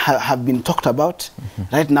things have been talked about.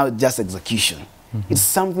 Right now, it's just execution. It's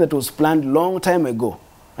something that was planned long time ago.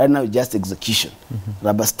 Right now, it's just execution,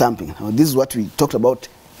 rubber stamping. Now, this is what we talked about.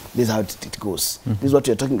 This is how it goes. This is what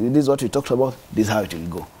you're talking. This is what we talked about. This is how it will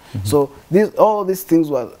go. So all these things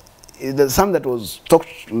were something that was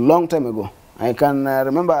talked long time ago. I can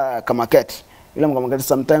remember Kamaket. William Kamaket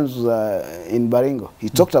sometimes in Baringo. He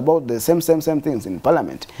talked about the same things in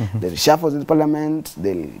Parliament. The reshuffles in Parliament.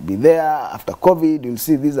 They'll be there after COVID. You'll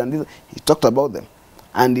see this and this. He talked about them.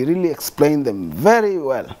 And he really explained them very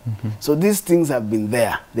well. So these things have been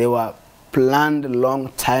there. They were planned a long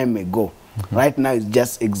time ago. Right now it's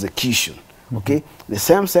just execution. Okay, the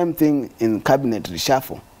same thing in cabinet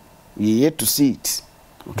reshuffle. We yet to see it.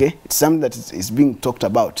 Okay, it's something that is being talked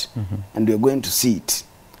about, and we are going to see it.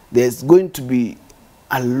 There's going to be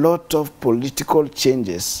a lot of political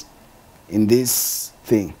changes in this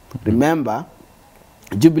thing. Remember,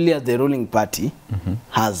 Jubilee as the ruling party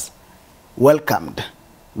has welcomed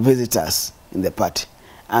visitors in the party,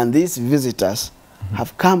 and these visitors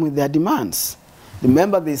have come with their demands.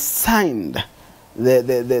 Remember, they signed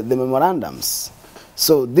the memorandums.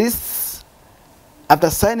 So this, after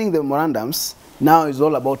signing the memorandums, now is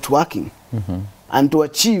all about working. And to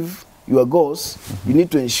achieve your goals, you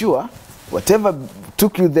need to ensure whatever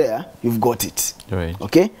took you there, you've got it. Right.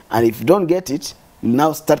 Okay? And if you don't get it, you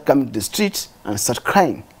now start coming to the streets and start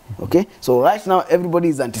crying. Okay? So right now, everybody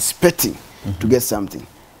is anticipating to get something.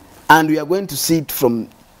 And we are going to see it from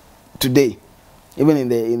today. Even in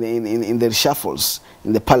the reshuffles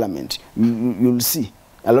in the parliament, you'll see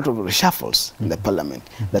a lot of reshuffles in the parliament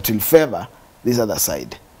that will favor this other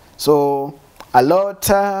side. So a lot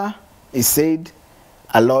is said,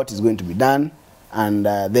 a lot is going to be done, and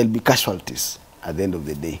there'll be casualties at the end of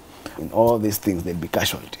the day. In all these things, there'll be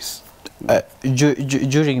casualties.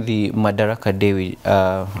 During the Madaraka Day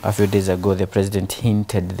a few days ago, the president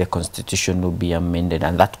hinted the constitution will be amended,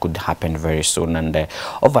 and that could happen very soon. And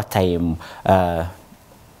over time,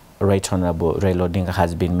 Right Honorable Raila Odinga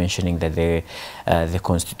has been mentioning that the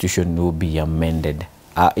constitution will be amended.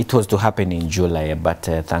 It was to happen in July, but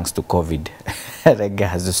thanks to COVID, the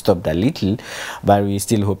has stopped a little, but we're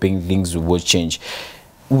still hoping things will change.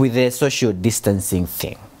 With the social distancing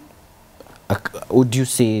thing, would you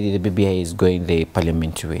say the BBI is going the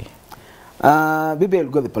parliamentary way? BBI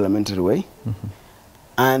will go the parliamentary way.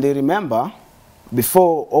 And remember,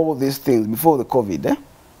 before all these things, before the COVID,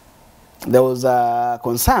 there was a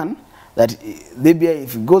concern that BBI,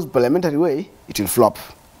 if it goes parliamentary way, it will flop.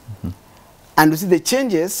 And you see the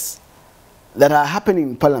changes that are happening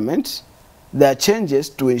in parliament, there are changes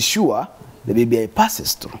to ensure the BBI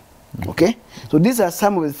passes through. Okay? So these are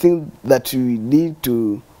some of the things that we need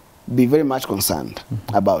to be very much concerned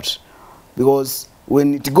about. Because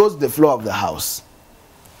when it goes to the floor of the House,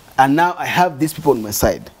 and now I have these people on my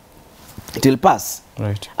side, it will pass.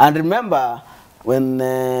 Right. And remember, when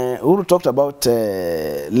Uhuru talked about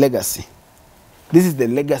legacy, this is the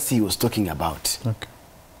legacy he was talking about. Okay.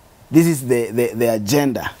 This is the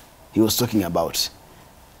agenda he was talking about.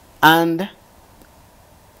 And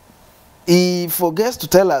he forgets to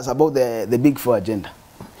tell us about the Big Four agenda.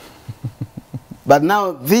 But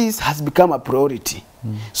now this has become a priority.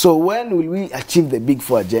 So when will we achieve the Big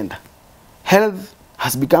Four agenda? Health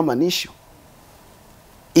has become an issue.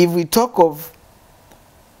 If we talk of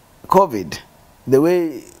COVID, the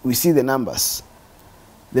way we see the numbers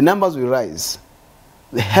will rise.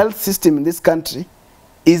 The health system in this country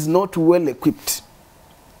is not well equipped.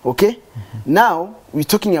 Okay? Now, we're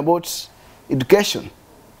talking about education.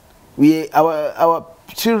 Our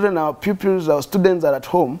children, our pupils, our students are at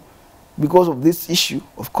home because of this issue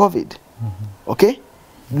of COVID. Okay?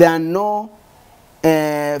 There are no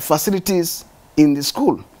facilities in the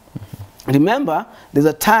school. Remember, there's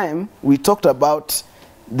a time we talked about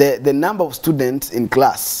the number of students in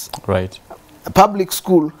class. Right. A public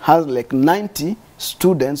school has like 90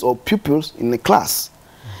 students or pupils in the class.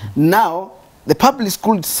 Now, the public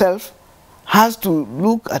school itself has to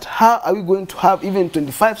look at how are we going to have even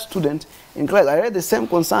 25 students in class. I read the same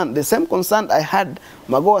concern I had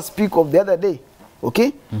Magoa speak of the other day.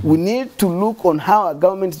 Okay? We need to look on how a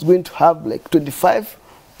government is going to have like 25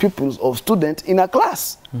 pupils of students in a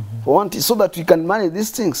class for one thing, so that we can manage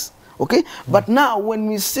these things. Okay? But now when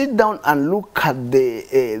we sit down and look at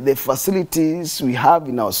the facilities we have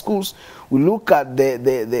in our schools, we look at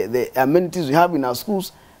the amenities we have in our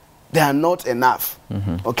schools, they are not enough.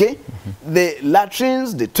 Okay? The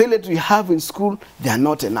latrines, the toilet we have in school, they are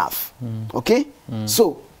not enough. Okay?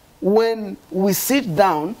 So when we sit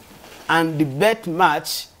down and debate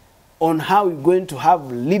much on how we're going to have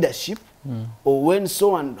leadership, or when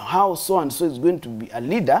how so and so is going to be a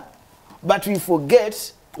leader, but we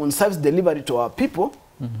forget on service delivery to our people,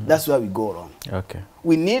 that's where we go wrong. Okay.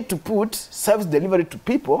 We need to put service delivery to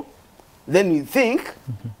people, then we think,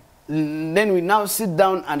 then we now sit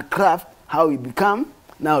down and craft how we become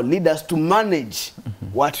now leaders to manage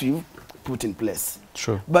what we've put in place.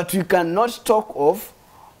 Sure. But we cannot talk of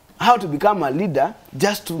how to become a leader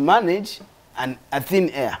just to manage a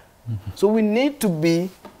thin air. So we need to be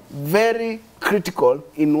very critical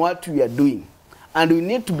in what we are doing. And we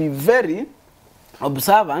need to be very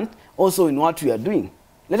observant also in what we are doing.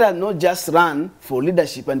 Let us not just run for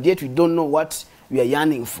leadership and yet we don't know what we are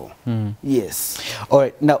yearning for. Yes. All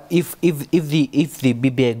right. Now, if the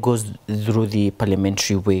BBI goes through the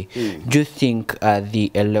parliamentary way, do you think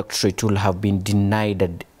the electorate will have been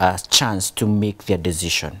denied a chance to make their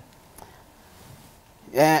decision?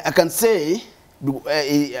 I can say,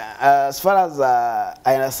 as far as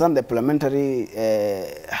I understand the parliamentary,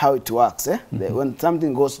 how it works, when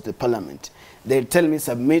something goes to the parliament, they tell me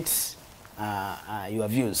submit your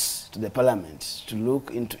views to the parliament to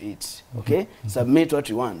look into it, okay? Submit what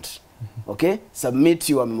you want, okay? Submit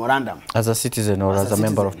your memorandum. As a citizen or as a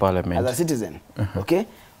member of parliament? As a citizen, okay?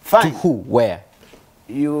 Fine. To who? Where?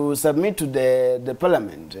 You submit to the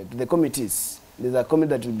parliament, to the committees. There's a committee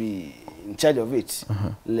that will be in charge of it,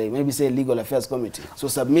 like maybe say legal affairs committee. So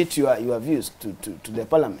submit your views to the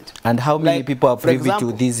parliament. And how many people are privy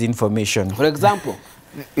to this information? For example,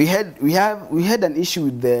 we had an issue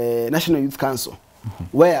with the National Youth Council,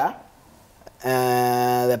 where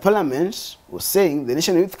the parliament was saying the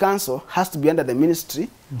National Youth Council has to be under the Ministry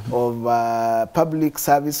of Public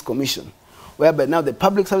Service Commission, whereby now the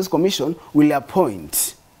Public Service Commission will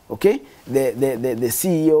appoint, okay, the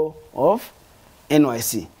CEO of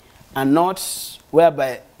NYC, and not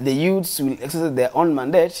whereby the youths will exercise their own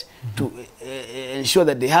mandate to ensure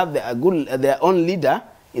that they have their own leader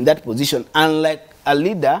in that position, unlike a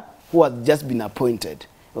leader who has just been appointed.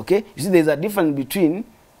 Okay, you see, there's a difference between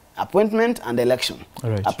appointment and election.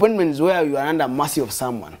 Right. Appointment is where you are under mercy of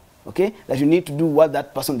someone, okay, that you need to do what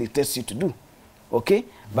that person dictates you to do, okay.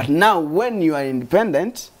 But now, when you are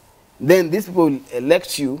independent, then these people will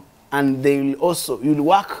elect you, and they will also, you'll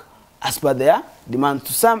work as per their demand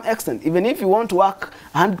to some extent. Even if you want to work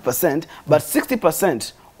 100%, but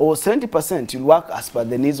 60% or 70%, you'll work as per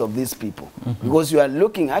the needs of these people. Because you are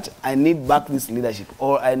looking at, I need back this leadership,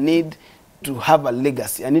 or I need to have a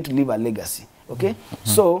legacy. I need to leave a legacy. Okay?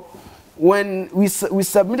 So, when we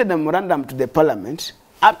submitted a memorandum to the parliament,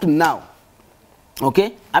 up to now,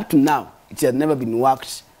 okay, up to now, it has never been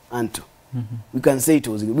worked onto. We can say it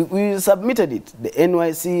was, we submitted it, the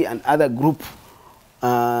NYC and other group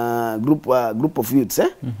of youths,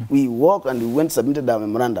 we worked and we went submitted our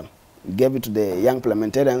memorandum. We gave it to the young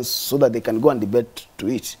parliamentarians so that they can go and debate to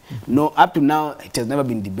it. No, up to now, it has never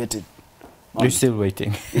been debated. You're still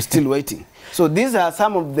waiting. You're still waiting. So these are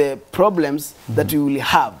some of the problems that we will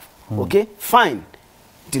have. Okay, fine,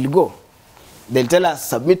 it will go. They'll tell us,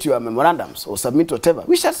 submit your memorandums or submit whatever.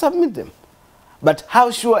 We shall submit them. But how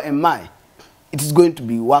sure am I it is going to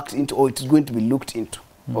be worked into, or it is going to be looked into?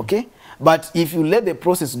 Okay? But if you let the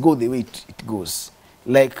process go the way it goes,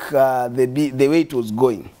 like the way it was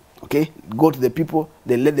going, okay, go to the people,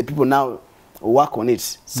 then let the people now work on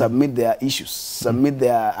it, submit their issues, submit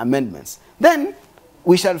their amendments, then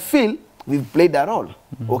we shall feel we've played a role,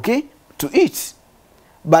 okay, to it.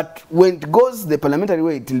 But when it goes the parliamentary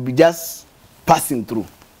way, it will be just passing through,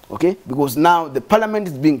 okay, because now the parliament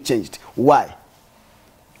is being changed. Why?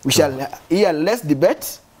 We shall hear less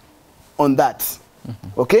debate on that,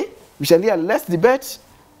 okay? We shall hear less debate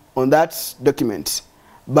on that document,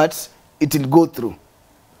 but it will go through.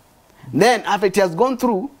 Then, after it has gone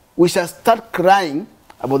through, we shall start crying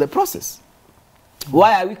about the process.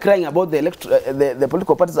 Why are we crying about the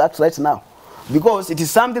Political Parties Act right now? Because it is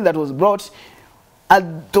something that was brought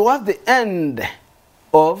towards the end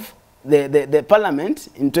of the Parliament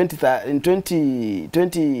in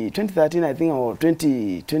 2013, I think, or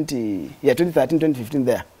 2013, 2015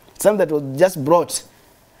 there. Something that was just brought,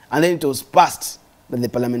 and then it was passed by the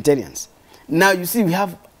parliamentarians. Now, you see, we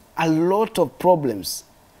have a lot of problems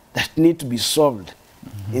that need to be solved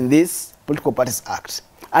in this Political Parties Act.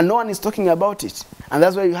 And no one is talking about it. And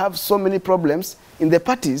that's why you have so many problems in the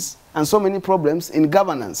parties and so many problems in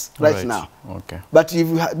governance right now. Okay. But if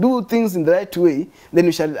you do things in the right way, then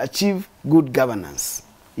we shall achieve good governance.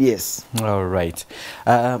 Yes. All right.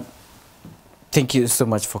 Thank you so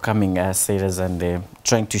much for coming, Cyrus, and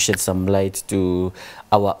trying to shed some light to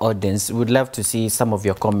our audience. We'd love to see some of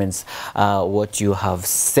your comments, what you have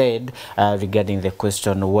said regarding the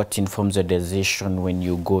question, what informs your decision when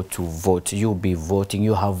you go to vote. You'll be voting.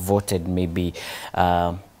 You have voted maybe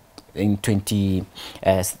in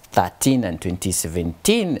 2013 and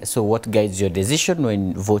 2017. So what guides your decision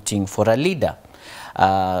when voting for a leader?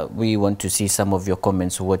 We want to see some of your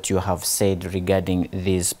comments, what you have said regarding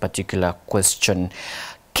this particular question.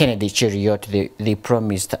 Kennedy Cheriot, they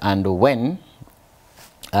promised, and when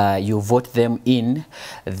you vote them in,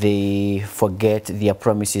 they forget their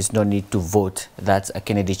promises, no need to vote. That's a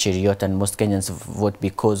Kennedy Cheriot, and most Kenyans vote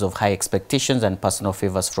because of high expectations and personal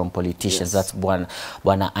favors from politicians. Yes. That's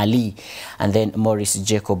Bwana Ali. And then Morris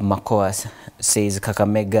Jacob Makoa says,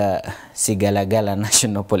 Kakamega Sigalagala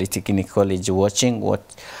National Polytechnic College watching.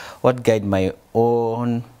 What guide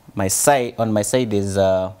on my side is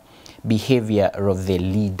behavior of the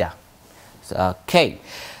leader. So, okay.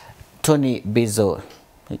 Tony Bezo,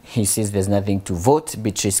 he says there's nothing to vote.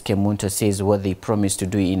 Beatrice Kemunto says what they promised to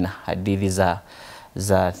do in Hadith is the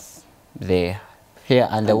hare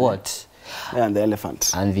and the what? Yeah, and the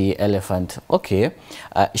elephant. And the elephant. Okay.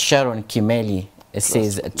 Sharon Kimeli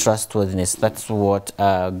says trustworthiness. That's what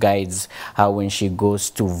guides her when she goes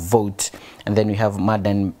to vote. And then we have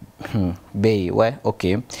Madam Bay. Why?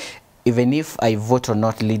 Okay. Even if I vote or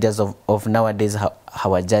not, leaders of nowadays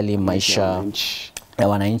hawajali maisha ya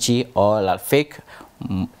wananchi, all are fake.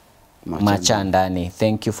 Machandani.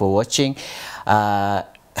 Thank you for watching.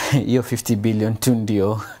 Hiyo 50 billion tu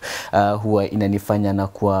ndio huwa inanifanya na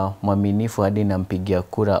kuwa mwaminifu hadi nampigia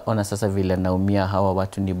kura. Ona sasa vile naumia, hawa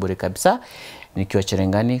watu ni bure kabisa. Nikiwa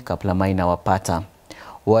Cherengani Kaplamai na wapata.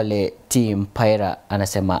 Wale team Paira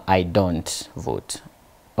anasema I don't vote.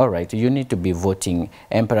 All right, you need to be voting.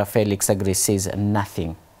 Emperor Felix Agri says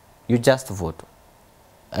nothing. You just vote.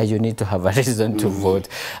 You need to have a reason to vote,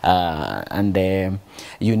 and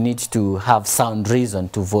you need to have sound reason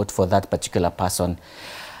to vote for that particular person.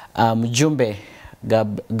 Jumbe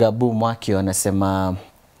Gabu Mwakio anasema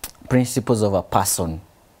principles of a person.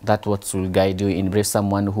 That's what will guide you in brief.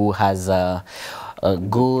 Someone who has a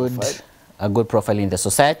good profile in the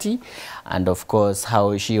society, and of course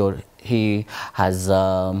how she or he has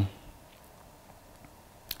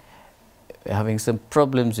having some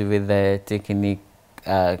problems with the technique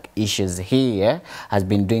issues here, has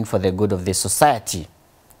been doing for the good of the society.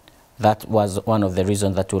 That was one of the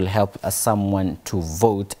reasons that will help someone to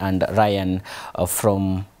vote. And Ryan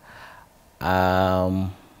from Dago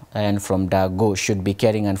should be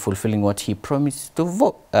caring and fulfilling what he promised to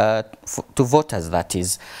vote to voters, that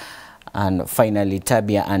is. And finally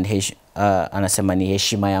Tabia and anasema ni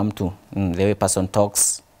heshima ya mtu, the way person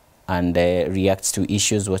talks and reacts to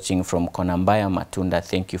issues. Watching from Konambaya Matunda.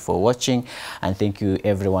 Thank you for watching, and thank you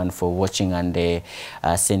everyone for watching and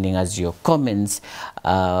sending us your comments.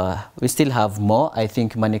 We still have more. I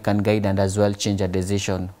think money can guide and as well change a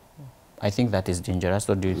decision. I think that is dangerous.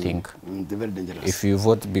 What do you think? Very dangerous. If you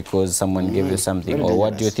vote because someone gave you something, or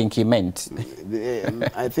what do you think he meant?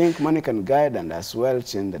 I think money can guide and as well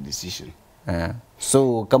change the decision.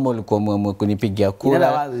 So kama ulikuwa muamua kunipigia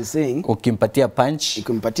kura, ukimpatia punch,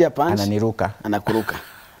 ananiruka, anakuruka.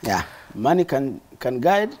 Yeah, money can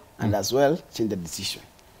guide and as well change the decision.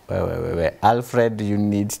 Wait. Alfred, you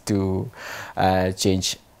need to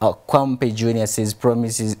change. Kwampe Junior says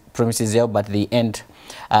promises yao, but the end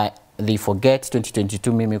they forget.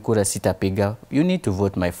 2022 mimi kura sitapiga. You need to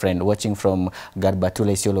vote, my friend. Watching from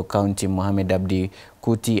Garbatula, Isiolo County, Mohamed Abdi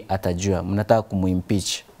Kuti atajua. Mnataka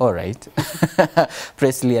kumuimpeach. All right.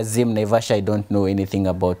 Presley Azim Naivasha, I don't know anything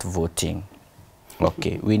about voting.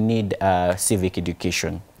 Okay, we need civic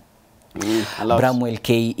education. Bramwell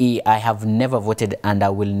KE, I have never voted and I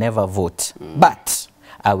will never vote. But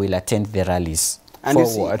I will attend the rallies. And for you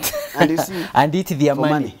see, what? and you see, and eat their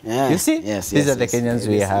money. Yeah. You see? Yes, These are the Kenyans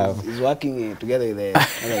we have. He's working together with the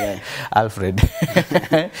other guy. Alfred.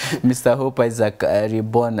 Mr. Hope Isaac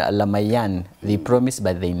Reborn Lamayan. They promise,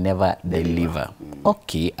 but they never deliver.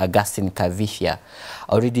 Okay, Augustine Kavithia.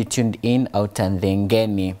 Already tuned in out and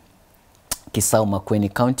Thengeni, Kisau Makueni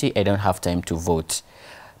County. I don't have time to vote.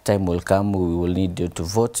 Time will come, we will need you to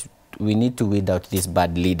vote. We need to weed out these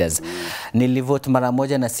bad leaders. Nilivote mara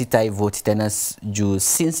moja na sitai vote tena juu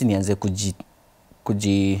since nianze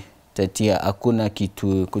kujitatia, hakuna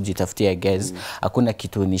kitu kujitafutia guys. Hakuna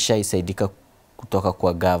kitu nishaisaidika kutoka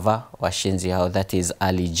kwa gava washenzi hao, that is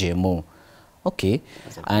Ali Jemo. Okay.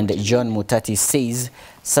 And John Mutati says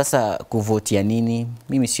sasa kuvotia nini?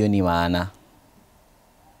 Mimi sioni maana.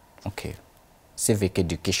 Okay. Civic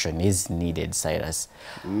education is needed, Cyrus.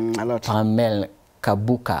 A lot. Pamel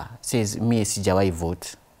Kabuka says, me sijawai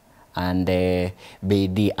vote. And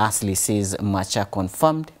Bedi Asli says, Macha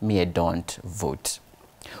confirmed, me I don't vote.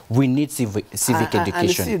 We need civic education. And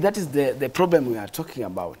you see, that is the problem we are talking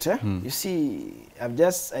about. You see, I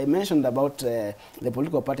mentioned about the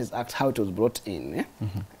Political Parties Act, how it was brought in.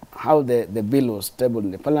 How the bill was tabled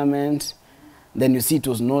in the parliament. Then you see it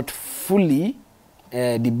was not fully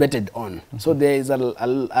debated on. So there is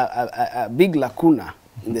a big lacuna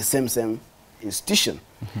in the same institution.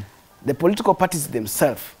 The political parties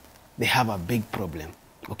themselves, they have a big problem,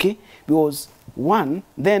 okay? Because one,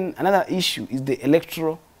 then another issue is the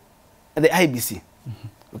IBC,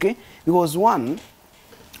 okay? Because one,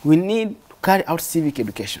 we need to carry out civic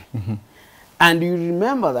education. And you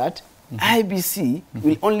remember that IBC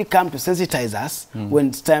will only come to sensitize us when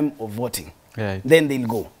it's time of voting. Right. Then they'll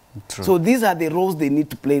go. True. So these are the roles they need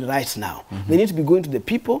to play right now. They need to be going to the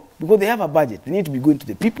people, because they have a budget. They need to be going to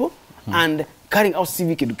the people and carrying out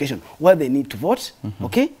civic education, where they need to vote,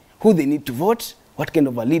 okay? Who they need to vote, what kind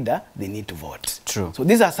of a leader they need to vote. True. So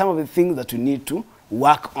these are some of the things that we need to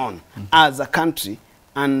work on as a country,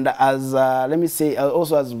 and as, let me say,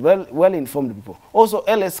 also as well-informed people. Also,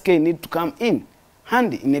 LSK need to come in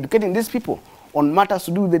handy in educating these people on matters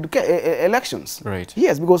to do with elections. Right.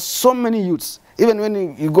 Yes, because so many youths, even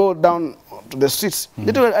when you go down to the streets,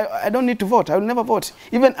 they tell you, I don't need to vote. I will never vote.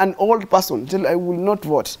 Even an old person tell, I will not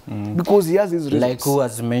vote because he has his reasons. Like who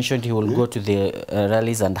has mentioned he will go to the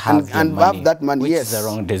rallies and have have that money. which Yes, is the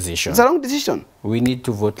wrong decision. It's a wrong decision. We need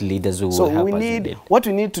to vote leaders who So will help we us need, indeed. what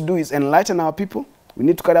we need to do is enlighten our people. We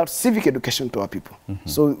need to carry out civic education to our people.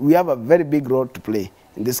 So we have a very big role to play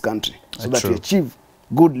in this country, so that we achieve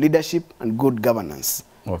good leadership and good governance.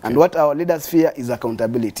 Okay. And what our leaders fear is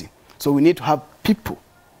accountability. So we need to have people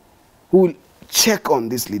who will check on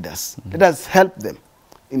these leaders. Let us help them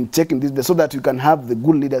in checking this, so that we can have the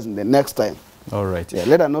good leaders in the next time. All right. Yeah,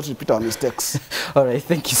 let us not repeat our mistakes. All right.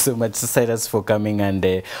 Thank you so much, Cyrus, for coming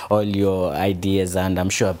and all your ideas. And I'm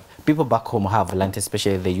sure people back home have learned,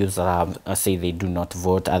 especially the youth that have, say they do not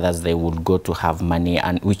vote. Others, they would go to have money,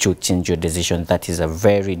 and which will change your decision. That is a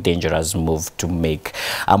very dangerous move to make.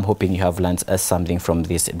 I'm hoping you have learned something from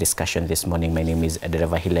this discussion this morning. My name is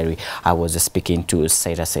Dereva Hilary. I was speaking to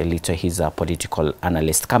Cyrus Elito. He's a political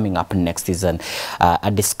analyst. Coming up next is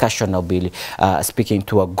a discussion. I'll be speaking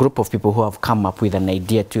to a group of people who have come up with an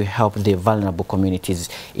idea to help the vulnerable communities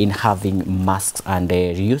in having masks and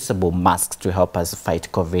reusable masks to help us fight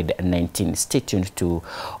COVID-19. Stay tuned to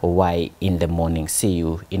Y in the Morning. See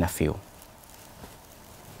you in a few.